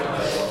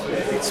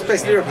 It's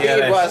basically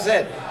repeated what I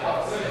said.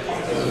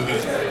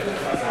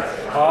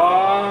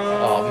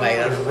 Oh, mate,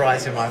 that's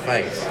right in my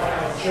face.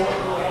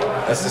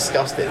 That's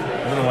disgusting.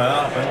 I don't know why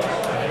that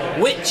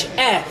happened. Which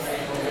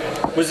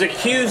F was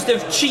accused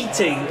of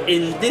cheating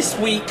in this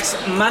week's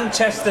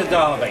Manchester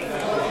derby?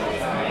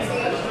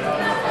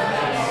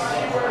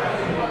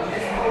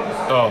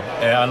 Oh,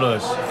 I know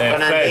this.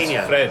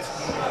 Fernandinho.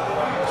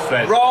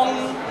 Fred.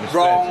 Wrong.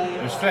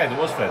 It was Fred.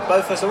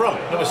 Both of us are wrong.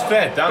 No, it was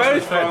Fred. The answer Both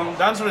was Fred. wrong.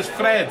 The answer was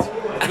Fred.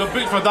 You got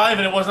booked for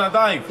diving, it wasn't a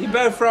dive. You're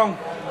both wrong.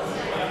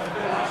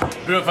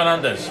 Bruno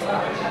Fernandes.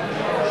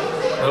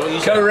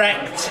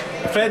 Correct.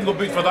 Fred got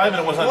booked for diving,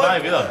 it wasn't a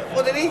dive either.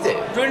 What did he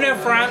do? Bruno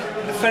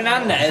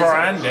Fernandes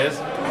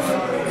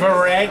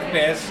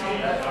Fernandes.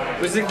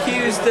 was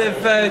accused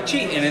of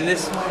cheating in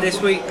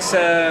this week's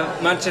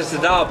Manchester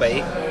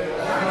derby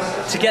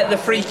to get the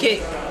free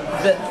kick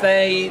that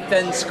they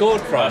then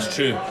scored from. That's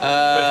true.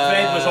 But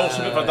Fred was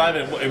also booked for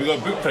diving. We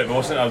got booked for it, but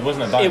it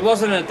wasn't a dive. It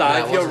wasn't a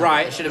dive, No, it you're wasn't.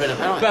 right. It should have been a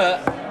penalty.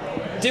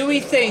 But do we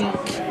think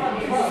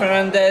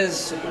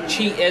Fernandes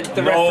cheated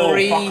the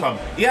referee? No, fuck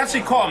him. He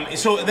actually caught him.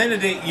 So at the end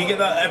of the day, you get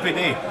that every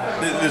day.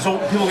 There's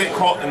people get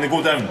caught and they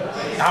go down.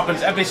 It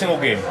happens every single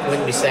game.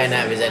 Wouldn't be saying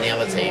that if it's any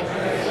other team.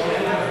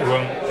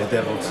 The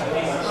Devils.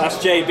 That's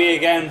JB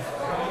again.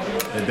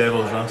 The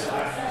Devils, Russ.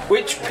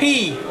 Which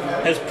P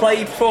has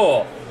played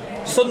for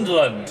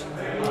Sunderland,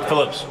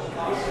 Phillips.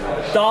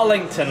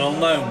 Darlington on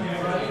loan,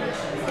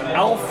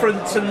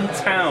 Alfreton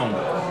Town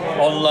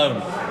on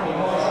loan,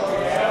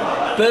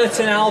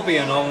 Burton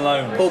Albion on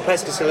loan. Paul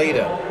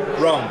Pescasolido.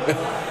 Wrong.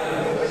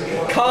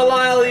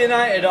 Carlisle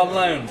United on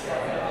loan,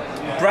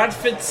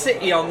 Bradford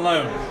City on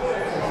loan,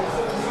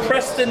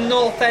 Preston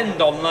North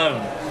End on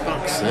loan,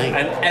 Fuck's sake.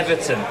 and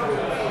Everton.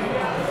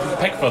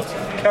 Pickford.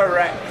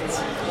 Correct.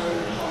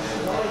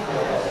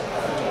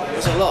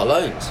 That's a lot of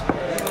loans.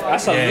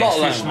 That's a lot It's of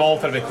too loan. small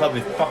for every club.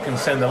 They fucking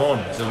send them on.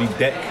 It's a wee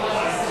dick.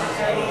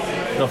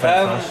 No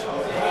offense,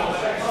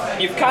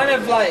 You've kind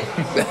of like.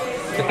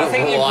 I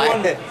think you've Why?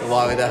 won.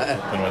 Why would that?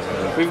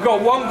 Russ. We've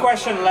got one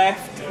question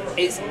left.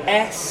 It's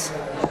S.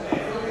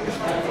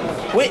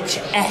 Which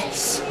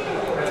S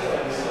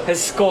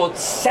has scored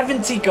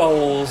 70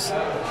 goals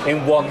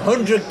in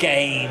 100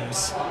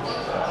 games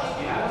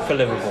for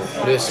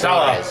Liverpool? Luis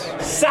Salah.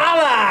 Suarez.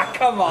 Salah!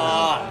 Come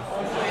on!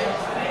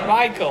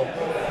 Michael,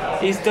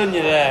 he's done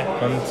you there.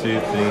 1, 2, 3,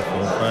 4,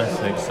 5,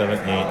 6, 7,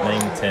 8,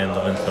 9, 10,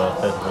 11, 12,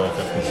 13,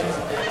 14,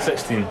 15,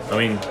 16. I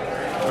mean,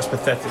 that's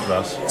pathetic,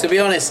 Russ. To be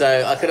honest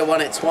though, I could have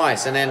won it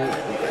twice and then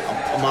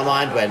my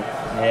mind went,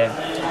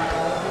 Yeah.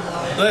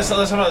 Let's have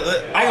a.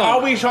 Hang on.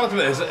 Are we shocked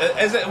about this?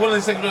 Is it one of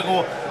these things where we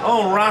go,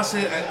 oh, Rass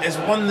has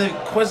won the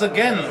quiz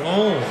again?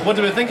 Oh, what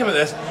do we think about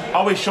this?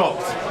 Are we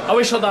shocked? Are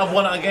we shocked that I've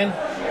won it again?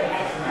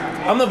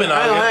 I'm not being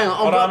hang arguing.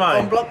 on. Or am I?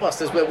 On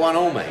Blockbusters we're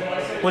 1-1,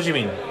 mate. What do you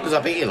mean? Because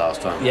I beat you last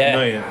time. Yeah.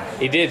 No, you-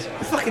 He did.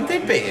 I fucking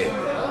did beat you.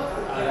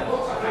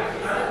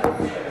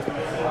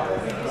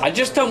 I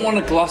just don't want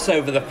to gloss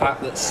over the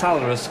fact that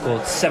Salah has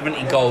scored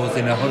 70 goals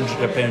in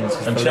 100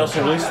 appearances. And for Chelsea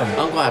Liverpool. released them.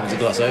 I'm quite happy to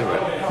gloss over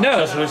it. No.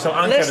 Chelsea released them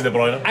and let's- Kevin De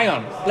Bruyne. Hang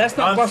on. Let's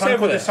not And gloss Franco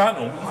over Di this.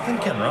 Santo. What are you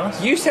thinking,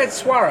 Russ? You said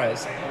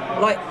Suarez.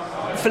 Like,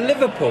 for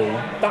Liverpool,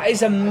 that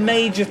is a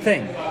major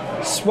thing.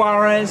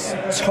 Suarez,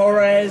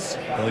 Torres,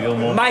 Billy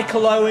Gilmore.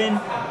 Michael Owen,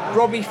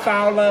 Robbie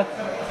Fowler,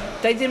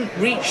 they didn't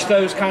reach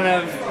those kind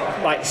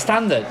of, like,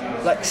 standard.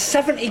 Like,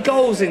 70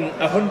 goals in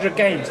 100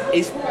 games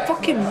is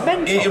fucking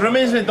mental. It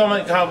reminds me of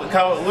Dominic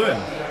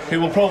Calvert-Lewin, who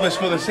will probably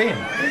score the same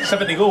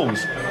 70 goals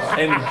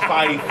in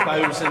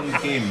 5,000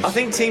 games. I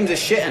think teams are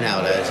shitting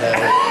out there, so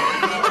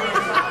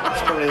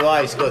that's probably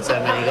why he scored so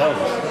many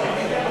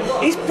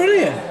goals. He's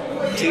brilliant.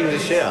 Teams are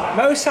shit.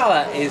 Mo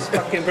Salah is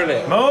fucking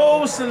brilliant.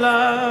 Mo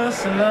Salah.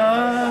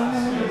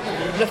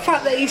 The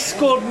fact that he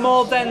scored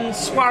more than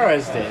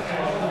Suarez did,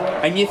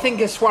 and you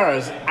think of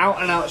Suarez,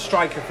 out and out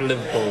striker for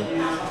Liverpool,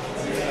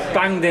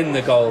 banged in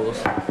the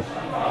goals.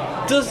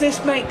 Does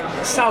this make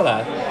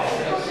Salah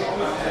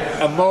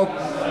a more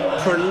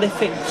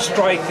prolific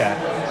striker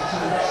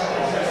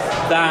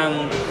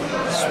than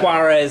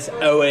Suarez,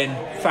 Owen,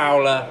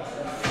 Fowler,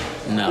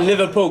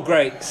 Liverpool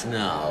greats?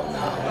 No.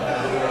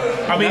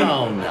 I mean,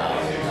 No.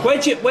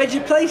 Where'd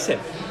you place him?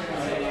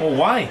 well,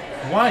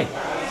 why?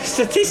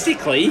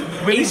 Statistically,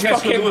 he's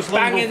fucking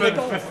banging the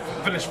goal.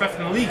 Finished 5th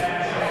in the league.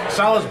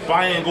 Salah's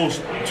buying goals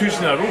 2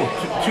 seasons in a row.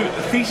 Two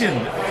season.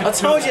 I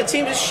told you,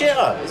 teams are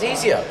shitter. It's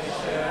easier.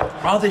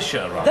 Are they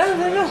shit, right? No,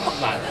 they're not,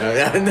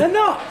 man. They're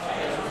not.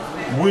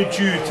 Would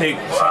you take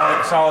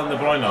Salah and De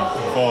Bruyne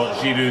for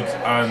Giroud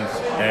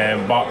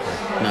and Barkley?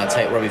 No,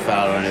 take Robbie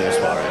Fowler and Luis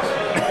Suarez.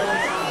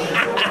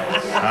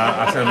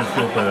 I said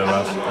midfield player,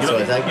 Raz.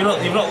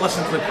 You've not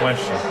listened to the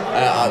question.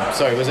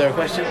 Sorry, was there a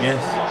question? Yes.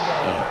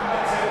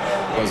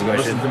 What was the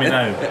question? Listen to me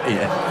now.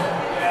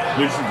 Yeah.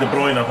 Would you take De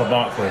Bruyne for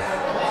Barkley?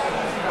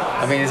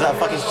 I mean, is that a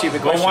fucking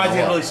stupid Well, question? why did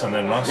you or what? release him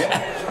then, Ross?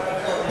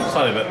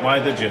 Sorry, but why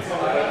did you?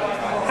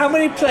 How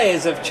many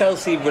players have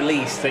Chelsea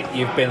released that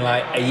you've been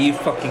like, are you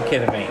fucking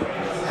kidding me?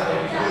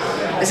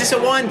 Is this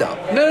a wind up?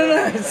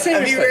 No, seriously.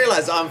 Have you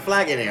realised I'm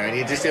flagging here and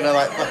you're just gonna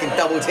like fucking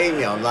double team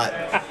me on like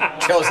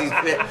Chelsea's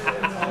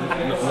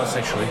Not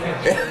sexually.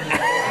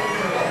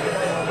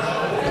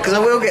 because I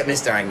will get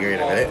Mr. Angry in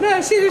a minute. No,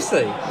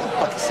 seriously.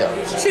 Fuck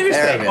yourself.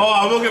 Seriously. There Oh,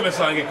 I will get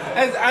Mr. Angry.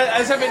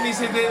 As if it needs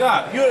to do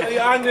that. You're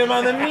angrier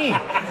man than me.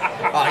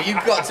 Oh,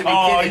 you've got to be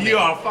Oh, kidding me. you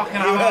are fucking You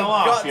having have a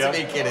laugh, got yeah? to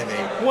be kidding me.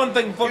 One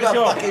thing for You the got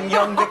job. fucking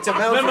young Victor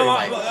Remember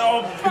Melbury, mate.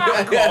 fuck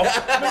off.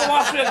 Remember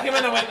last week I came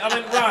in and I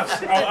went,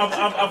 Raz,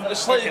 I've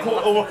slightly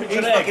overcooked He's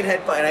your fucking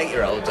egg. headbutting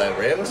 8-year-olds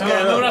over here. What's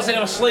Remember going when I on? said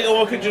I slightly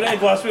overcooked your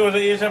egg last week? I was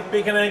like, here's a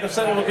bacon egg, I've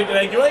slightly overcooked your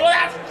egg. You're like,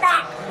 what the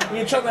fuck? And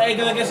you chuck the egg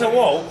against the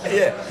wall.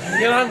 Yeah.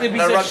 You're an angry piece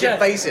And I of rubbed your shit.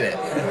 face in it.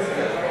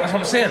 That's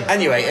what I'm saying.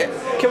 And you ate it.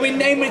 Can we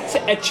name it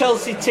a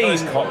Chelsea team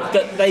Nice cock.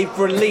 that they've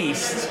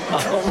released?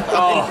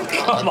 Oh,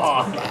 come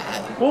on.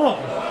 What?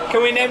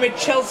 Can we name a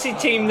Chelsea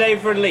team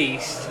they've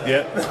released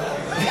Yeah.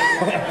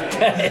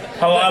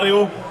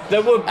 Hilario.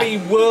 that would be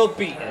world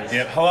beaters?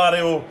 Yeah,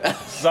 Hilario.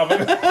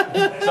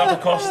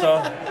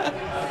 Zappacosta.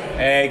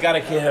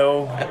 Gary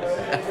Cahill.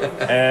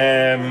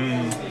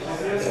 I'm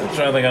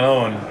trying to think of another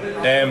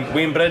one.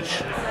 Wayne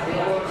Bridge.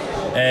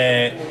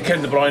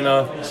 Kevin De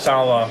Bruyne.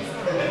 Salah.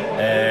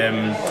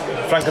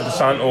 Franco De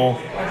Santo.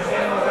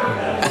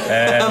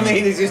 I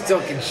mean, he's just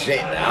talking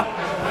shit now.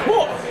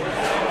 What?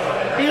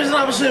 He was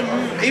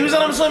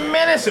an absolute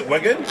menace at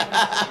Wigan.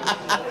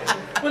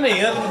 Wasn't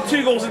he?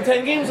 2 goals in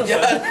 10 games or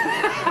something.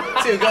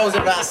 2 goals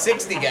in about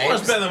 60 games.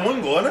 That's better than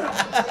 1 goal, isn't it?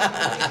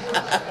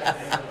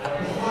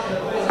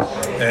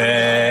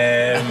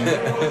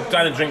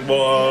 Danny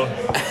Drinkwater.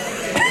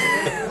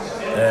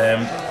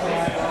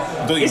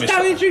 Don't Is get me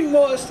Danny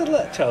Drinkwater still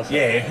at Chelsea?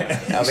 Yeah.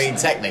 I mean,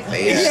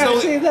 technically, Yeah. yeah.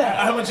 actually there.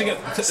 How much you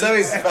get? So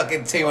is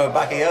fucking Timo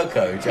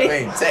Bakayoko. Do you know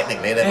what I mean?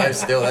 Technically, they're both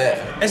still there.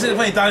 Isn't it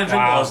funny? Danny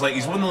Drinkwater was like,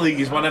 he's won the league,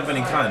 he's won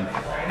everything he can,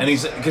 and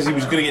he's because he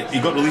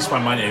got released by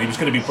Man United, he was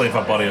going to be playing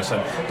for Bury or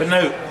something. But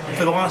now,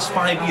 for the last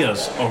 5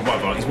 years or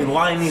whatever, he's been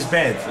lying in his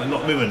bed, like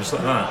not moving, just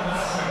like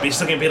that. But he's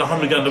still getting paid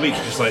 £100 a week,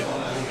 just like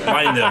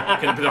lying there,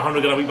 getting paid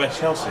 £100 a week by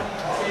Chelsea.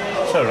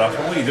 So, Ralph,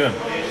 what are you doing?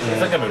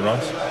 Think about it,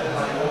 Ross.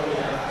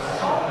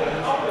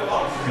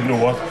 You know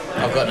what?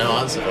 I've got no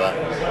answer for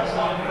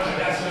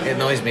that. It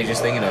annoys me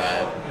just thinking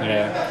about it.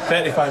 Yeah.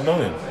 35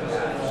 million.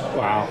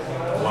 Wow.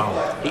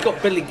 Wow. He got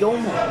Billy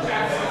Gilmore.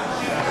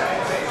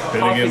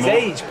 Half his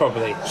age,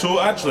 probably. So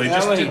actually,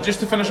 just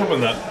to finish up on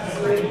that,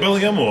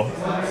 Billy Gilmore,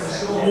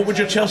 what would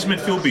your Chelsea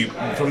midfield be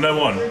from now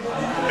on?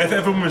 If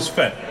everyone was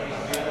fit,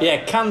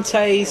 Yeah,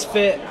 Kante's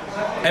fit.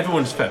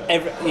 everyone's fit.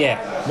 Yeah.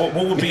 What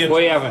would be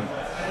What are you having?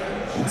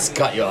 Let's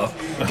cut you off.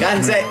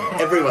 Can't say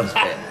everyone's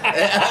fit.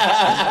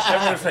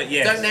 everyone's fit?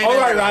 Yes. Don't name All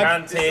right, everyone.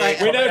 right. It's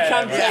like- We know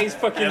Kante's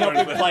fucking not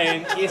been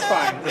playing. It's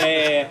fine.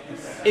 Yeah.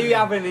 Who are you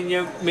having in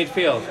your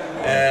midfield?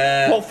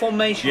 What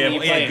formation are you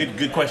playing?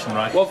 good question,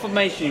 right? What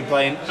formation are you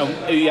playing and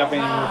who are you having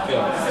in your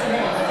midfield?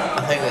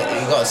 I think that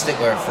you've got to stick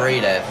with a 3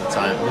 there for the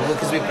time.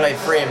 Because we played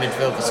 3 in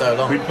midfield for so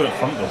long. We'd put it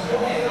front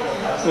though.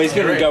 Well, he's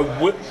going to go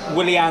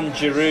Willian,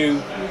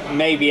 Giroud,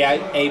 maybe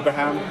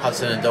Abraham.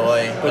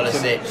 Hudson-Odoi,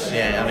 Pulisic,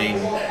 yeah, I mean...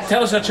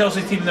 Tell us our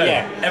Chelsea team now.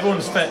 Yeah.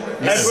 Everyone's fit.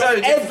 It's so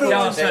difficult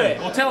Everyone's to do. fit.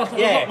 Well, tell us.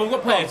 Yeah. We've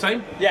got plenty of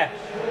time. Yeah.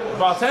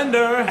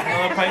 Bartender.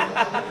 Another pint.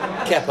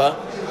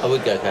 Kepa. I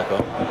would go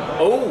Kepa.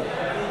 Oh.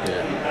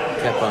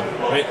 Yeah.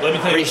 Kepa. Wait, let me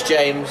tell you. Reece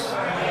James.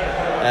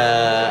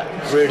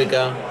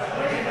 Rudiger.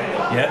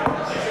 Yeah.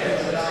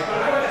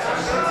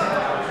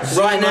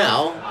 Right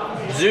now,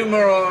 Zuma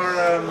or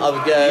I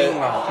would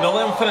go... No,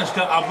 let him finish.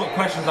 'Cause I've got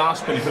questions to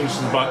ask when he finishes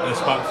this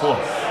back 4.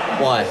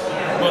 Why?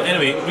 Well,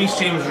 anyway, Reece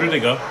James,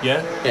 Rudiger.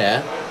 Yeah.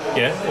 Yeah.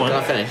 Yeah. Go Can I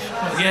on. finish?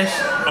 Yes.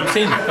 I'm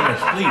saying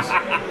finish, please.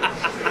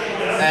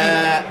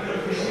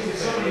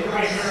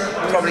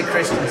 Probably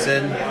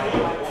Christensen.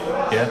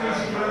 Yeah.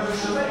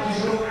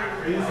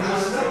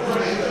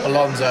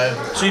 Alonso.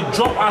 So you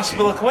drop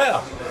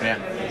Aspilicueta.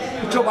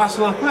 Yeah. You drop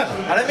Aspilicueta.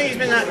 I don't think he's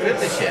been that good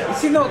this year.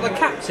 Is he not the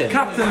captain?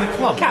 Captain of the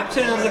club.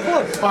 Captain of the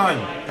club. Fine.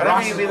 I don't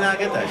think he's been that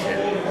good this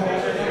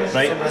year.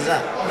 Right. Simple as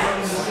that.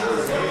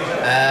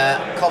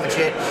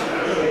 Kovacic.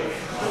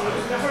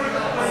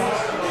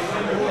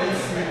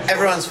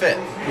 Everyone's fit.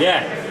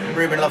 Yeah.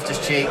 Ruben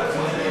Loftus-Cheek.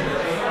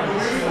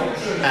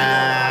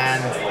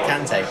 And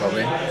Kante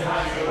probably.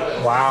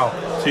 Wow.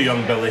 Too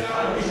young, Billy. No,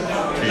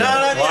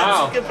 Wow.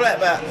 yeah, it's a good player,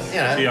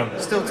 but Too young.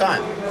 still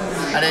time.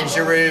 And then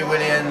Giroud,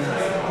 Willian,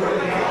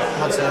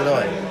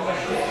 Hudson-Odoi,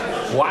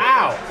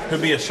 Wow.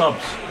 Who'd be your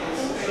subs?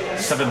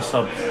 7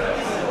 subs.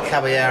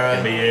 Caballero,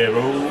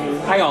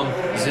 Hang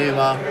on.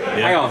 Zuma,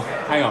 Yeah.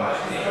 Hang on.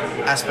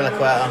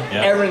 Aspilicueta,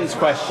 Yeah. Aaron's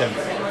question.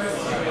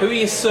 Who are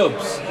your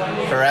subs?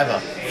 forever.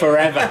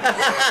 Forever.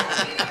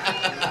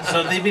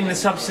 So they've been the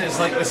subs since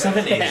like the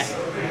 70s.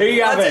 Who are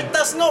you having?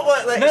 That's not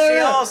what she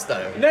asked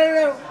though.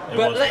 No. It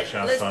But was what she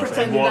asked let's first.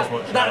 pretend It was that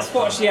what she that's asked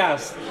what first. she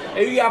asked. Who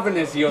are you having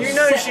as your You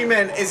know set- she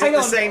meant, is Hang it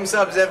the on. same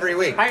subs every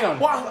week? Hang on.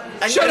 What?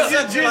 And Shut you're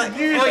up. such Do like,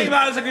 you think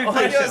that was a good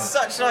question? You're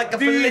such like a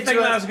Do you think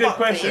belligerent that was a good fuck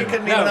that question? You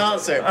couldn't No. even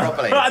answer it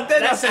properly. But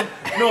then I said,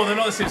 no, they're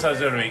not the same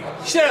size every week.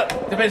 Shut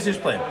up. Depends who's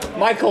playing.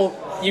 Michael,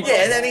 you've Yeah,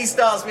 got... and then he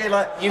starts being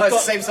like, You've it's the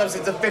got- same subs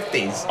since the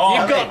 50s. Oh,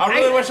 You've got- I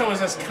really wish I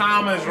was as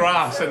calm as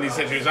Ross in these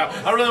situations.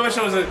 I really wish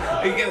I was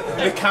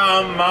the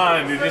calm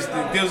man who just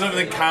deals with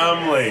everything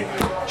calmly.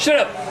 Shut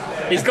up.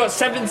 He's got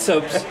 7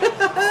 subs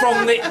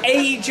from the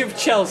age of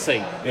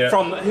Chelsea. Yeah.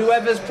 From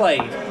whoever's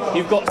played.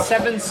 You've got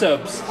 7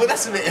 subs. Well,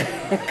 that's a bit.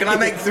 Can I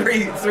make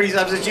three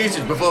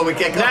substitutions before we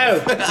kick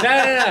No.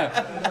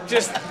 off?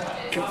 Just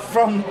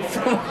from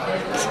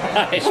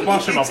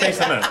Splash in my face,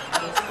 isn't it?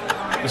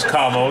 It's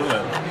Carmo, isn't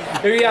it?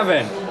 Who are you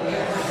having?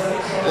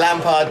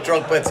 Lampard,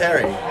 Drogba,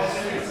 Terry.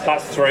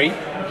 That's 3.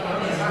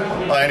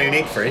 I only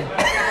need 3.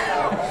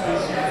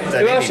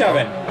 Who else you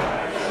having?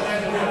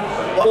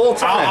 All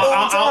time.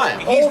 All time.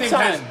 He's All named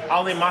time. his-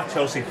 I'll name my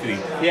Chelsea 3.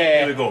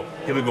 Yeah. Here we go.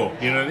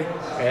 You ready?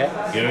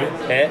 Yeah. You ready?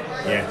 Yeah.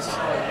 Yes.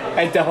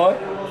 Ed De Hoy.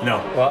 No.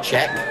 What?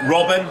 Check.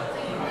 Robin.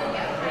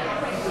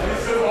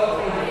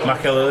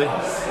 Makaleli.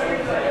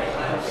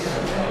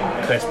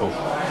 Crespo.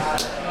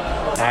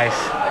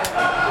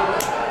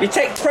 Nice. You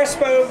take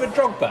Crespo over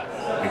Drogba.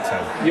 Big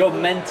time. You're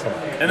mental.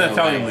 In the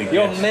Italian league.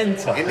 You're yes.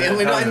 mental.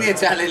 We're not in the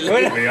Italian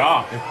We're league. We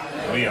are.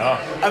 We are.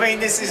 I mean,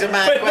 this is a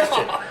mad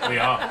question. We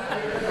are.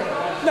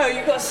 No,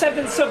 you've got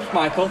 7 subs,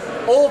 Michael.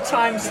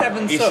 All-time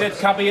 7 He subs. said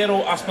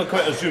Caballero,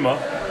 Aspilicueta, Zuma.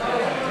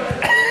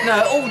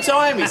 No, all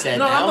time he said.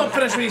 No, now. I'm not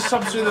finished with his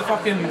subs with the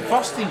fucking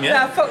first team yet.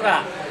 Nah, fuck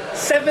that.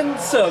 7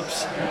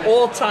 subs.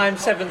 All-time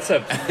 7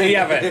 subs. Who you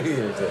having?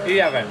 Who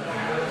you having?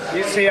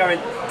 So you're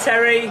having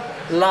Terry,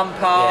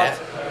 Lampard,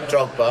 Yeah.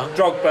 Drogba.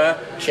 Drogba,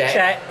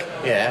 Check.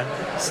 Yeah.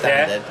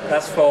 Standard. Yeah,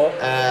 that's 4.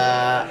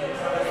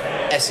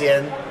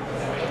 Essien.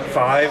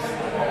 5.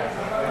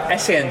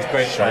 Essien's a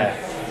great player.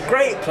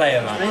 Great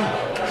player,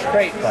 man.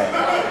 Great player.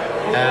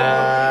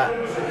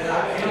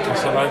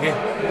 Kasabagi.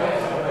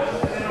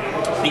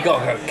 You got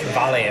to go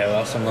Cavallio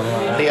or someone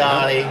like that.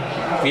 Viali.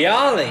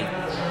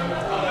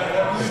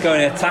 Viali. He's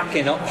going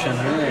attacking option,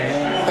 really.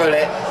 Yeah.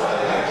 Hullet.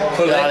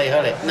 Hullet.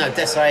 Hullet. No,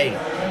 Desai.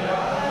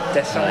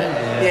 Desai.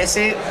 Yeah,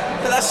 see,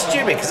 but that's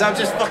stupid because I'm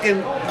just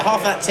fucking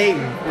half that team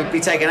would be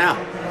taken out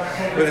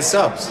with the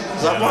subs.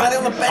 It's like, why are they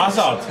on the bench?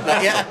 Hazard.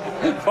 Like, yeah.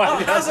 Oh,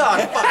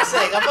 Hazard, for fuck's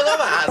sake. I forgot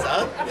about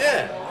Hazard.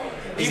 Yeah.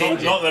 He's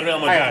injured. Not the Real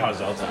Madrid Hang on.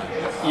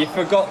 Hazard. You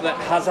forgot that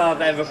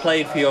Hazard ever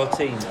played for your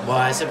team.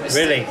 Why? It's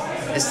Really?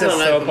 It's still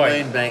That's an so open point.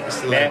 wound, mate. It's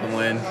still Yeah. an open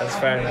wound. That's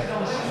fair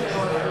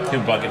enough. He'll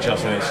be back at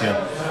Chelsea next year.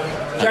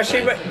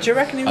 Do you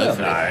reckon he will?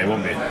 Hopefully. Nah, he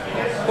won't be.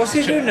 What's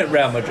he doing at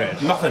Real Madrid?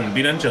 Nothing,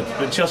 been injured.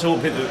 But Chelsea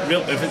won't pay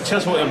if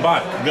Chelsea want him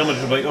back, Real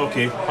Madrid will be like,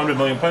 okay, £100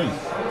 million.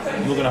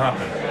 Not going to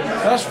happen.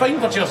 But that's fine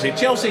for Chelsea.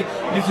 Chelsea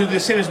need to do the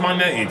same as Man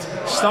United.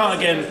 Start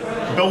again,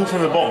 build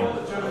from the bottom.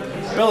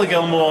 Billy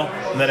Gilmore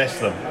and the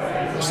rest of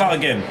them. Start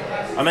again.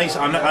 A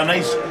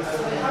nice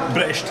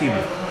British team.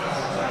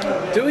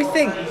 Do we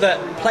think that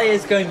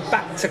players going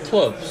back to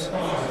clubs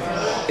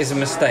is a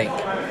mistake?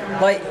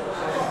 Like,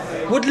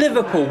 would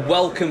Liverpool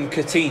welcome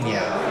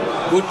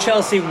Coutinho? Would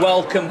Chelsea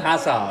welcome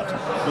Hazard?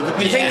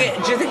 Do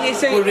you think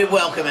it's Would we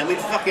welcome him? We'd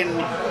fucking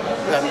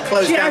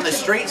close Do you down the actually-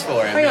 streets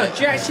for him. Hang on,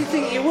 do you actually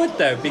think you would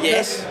though?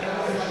 Because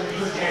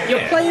Yes.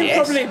 you're playing Yes.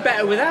 probably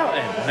better without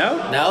him,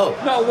 no? No.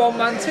 Not a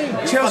one-man team.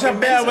 Chelsea are fucking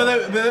better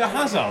mental. without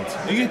Hazard.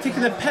 Are you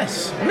taking the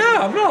piss? No,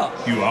 I'm not.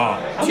 You are.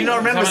 Do you not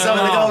remember some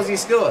of the goals he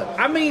scored?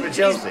 I mean, for he's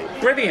Chelsea.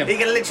 brilliant. He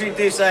can literally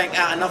do something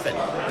out of nothing.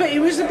 But he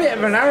was a bit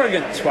of an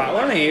arrogant twat,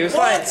 wasn't he? He was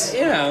What? like,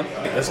 you know.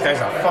 This guy's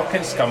a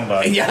fucking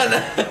scumbag. Yeah.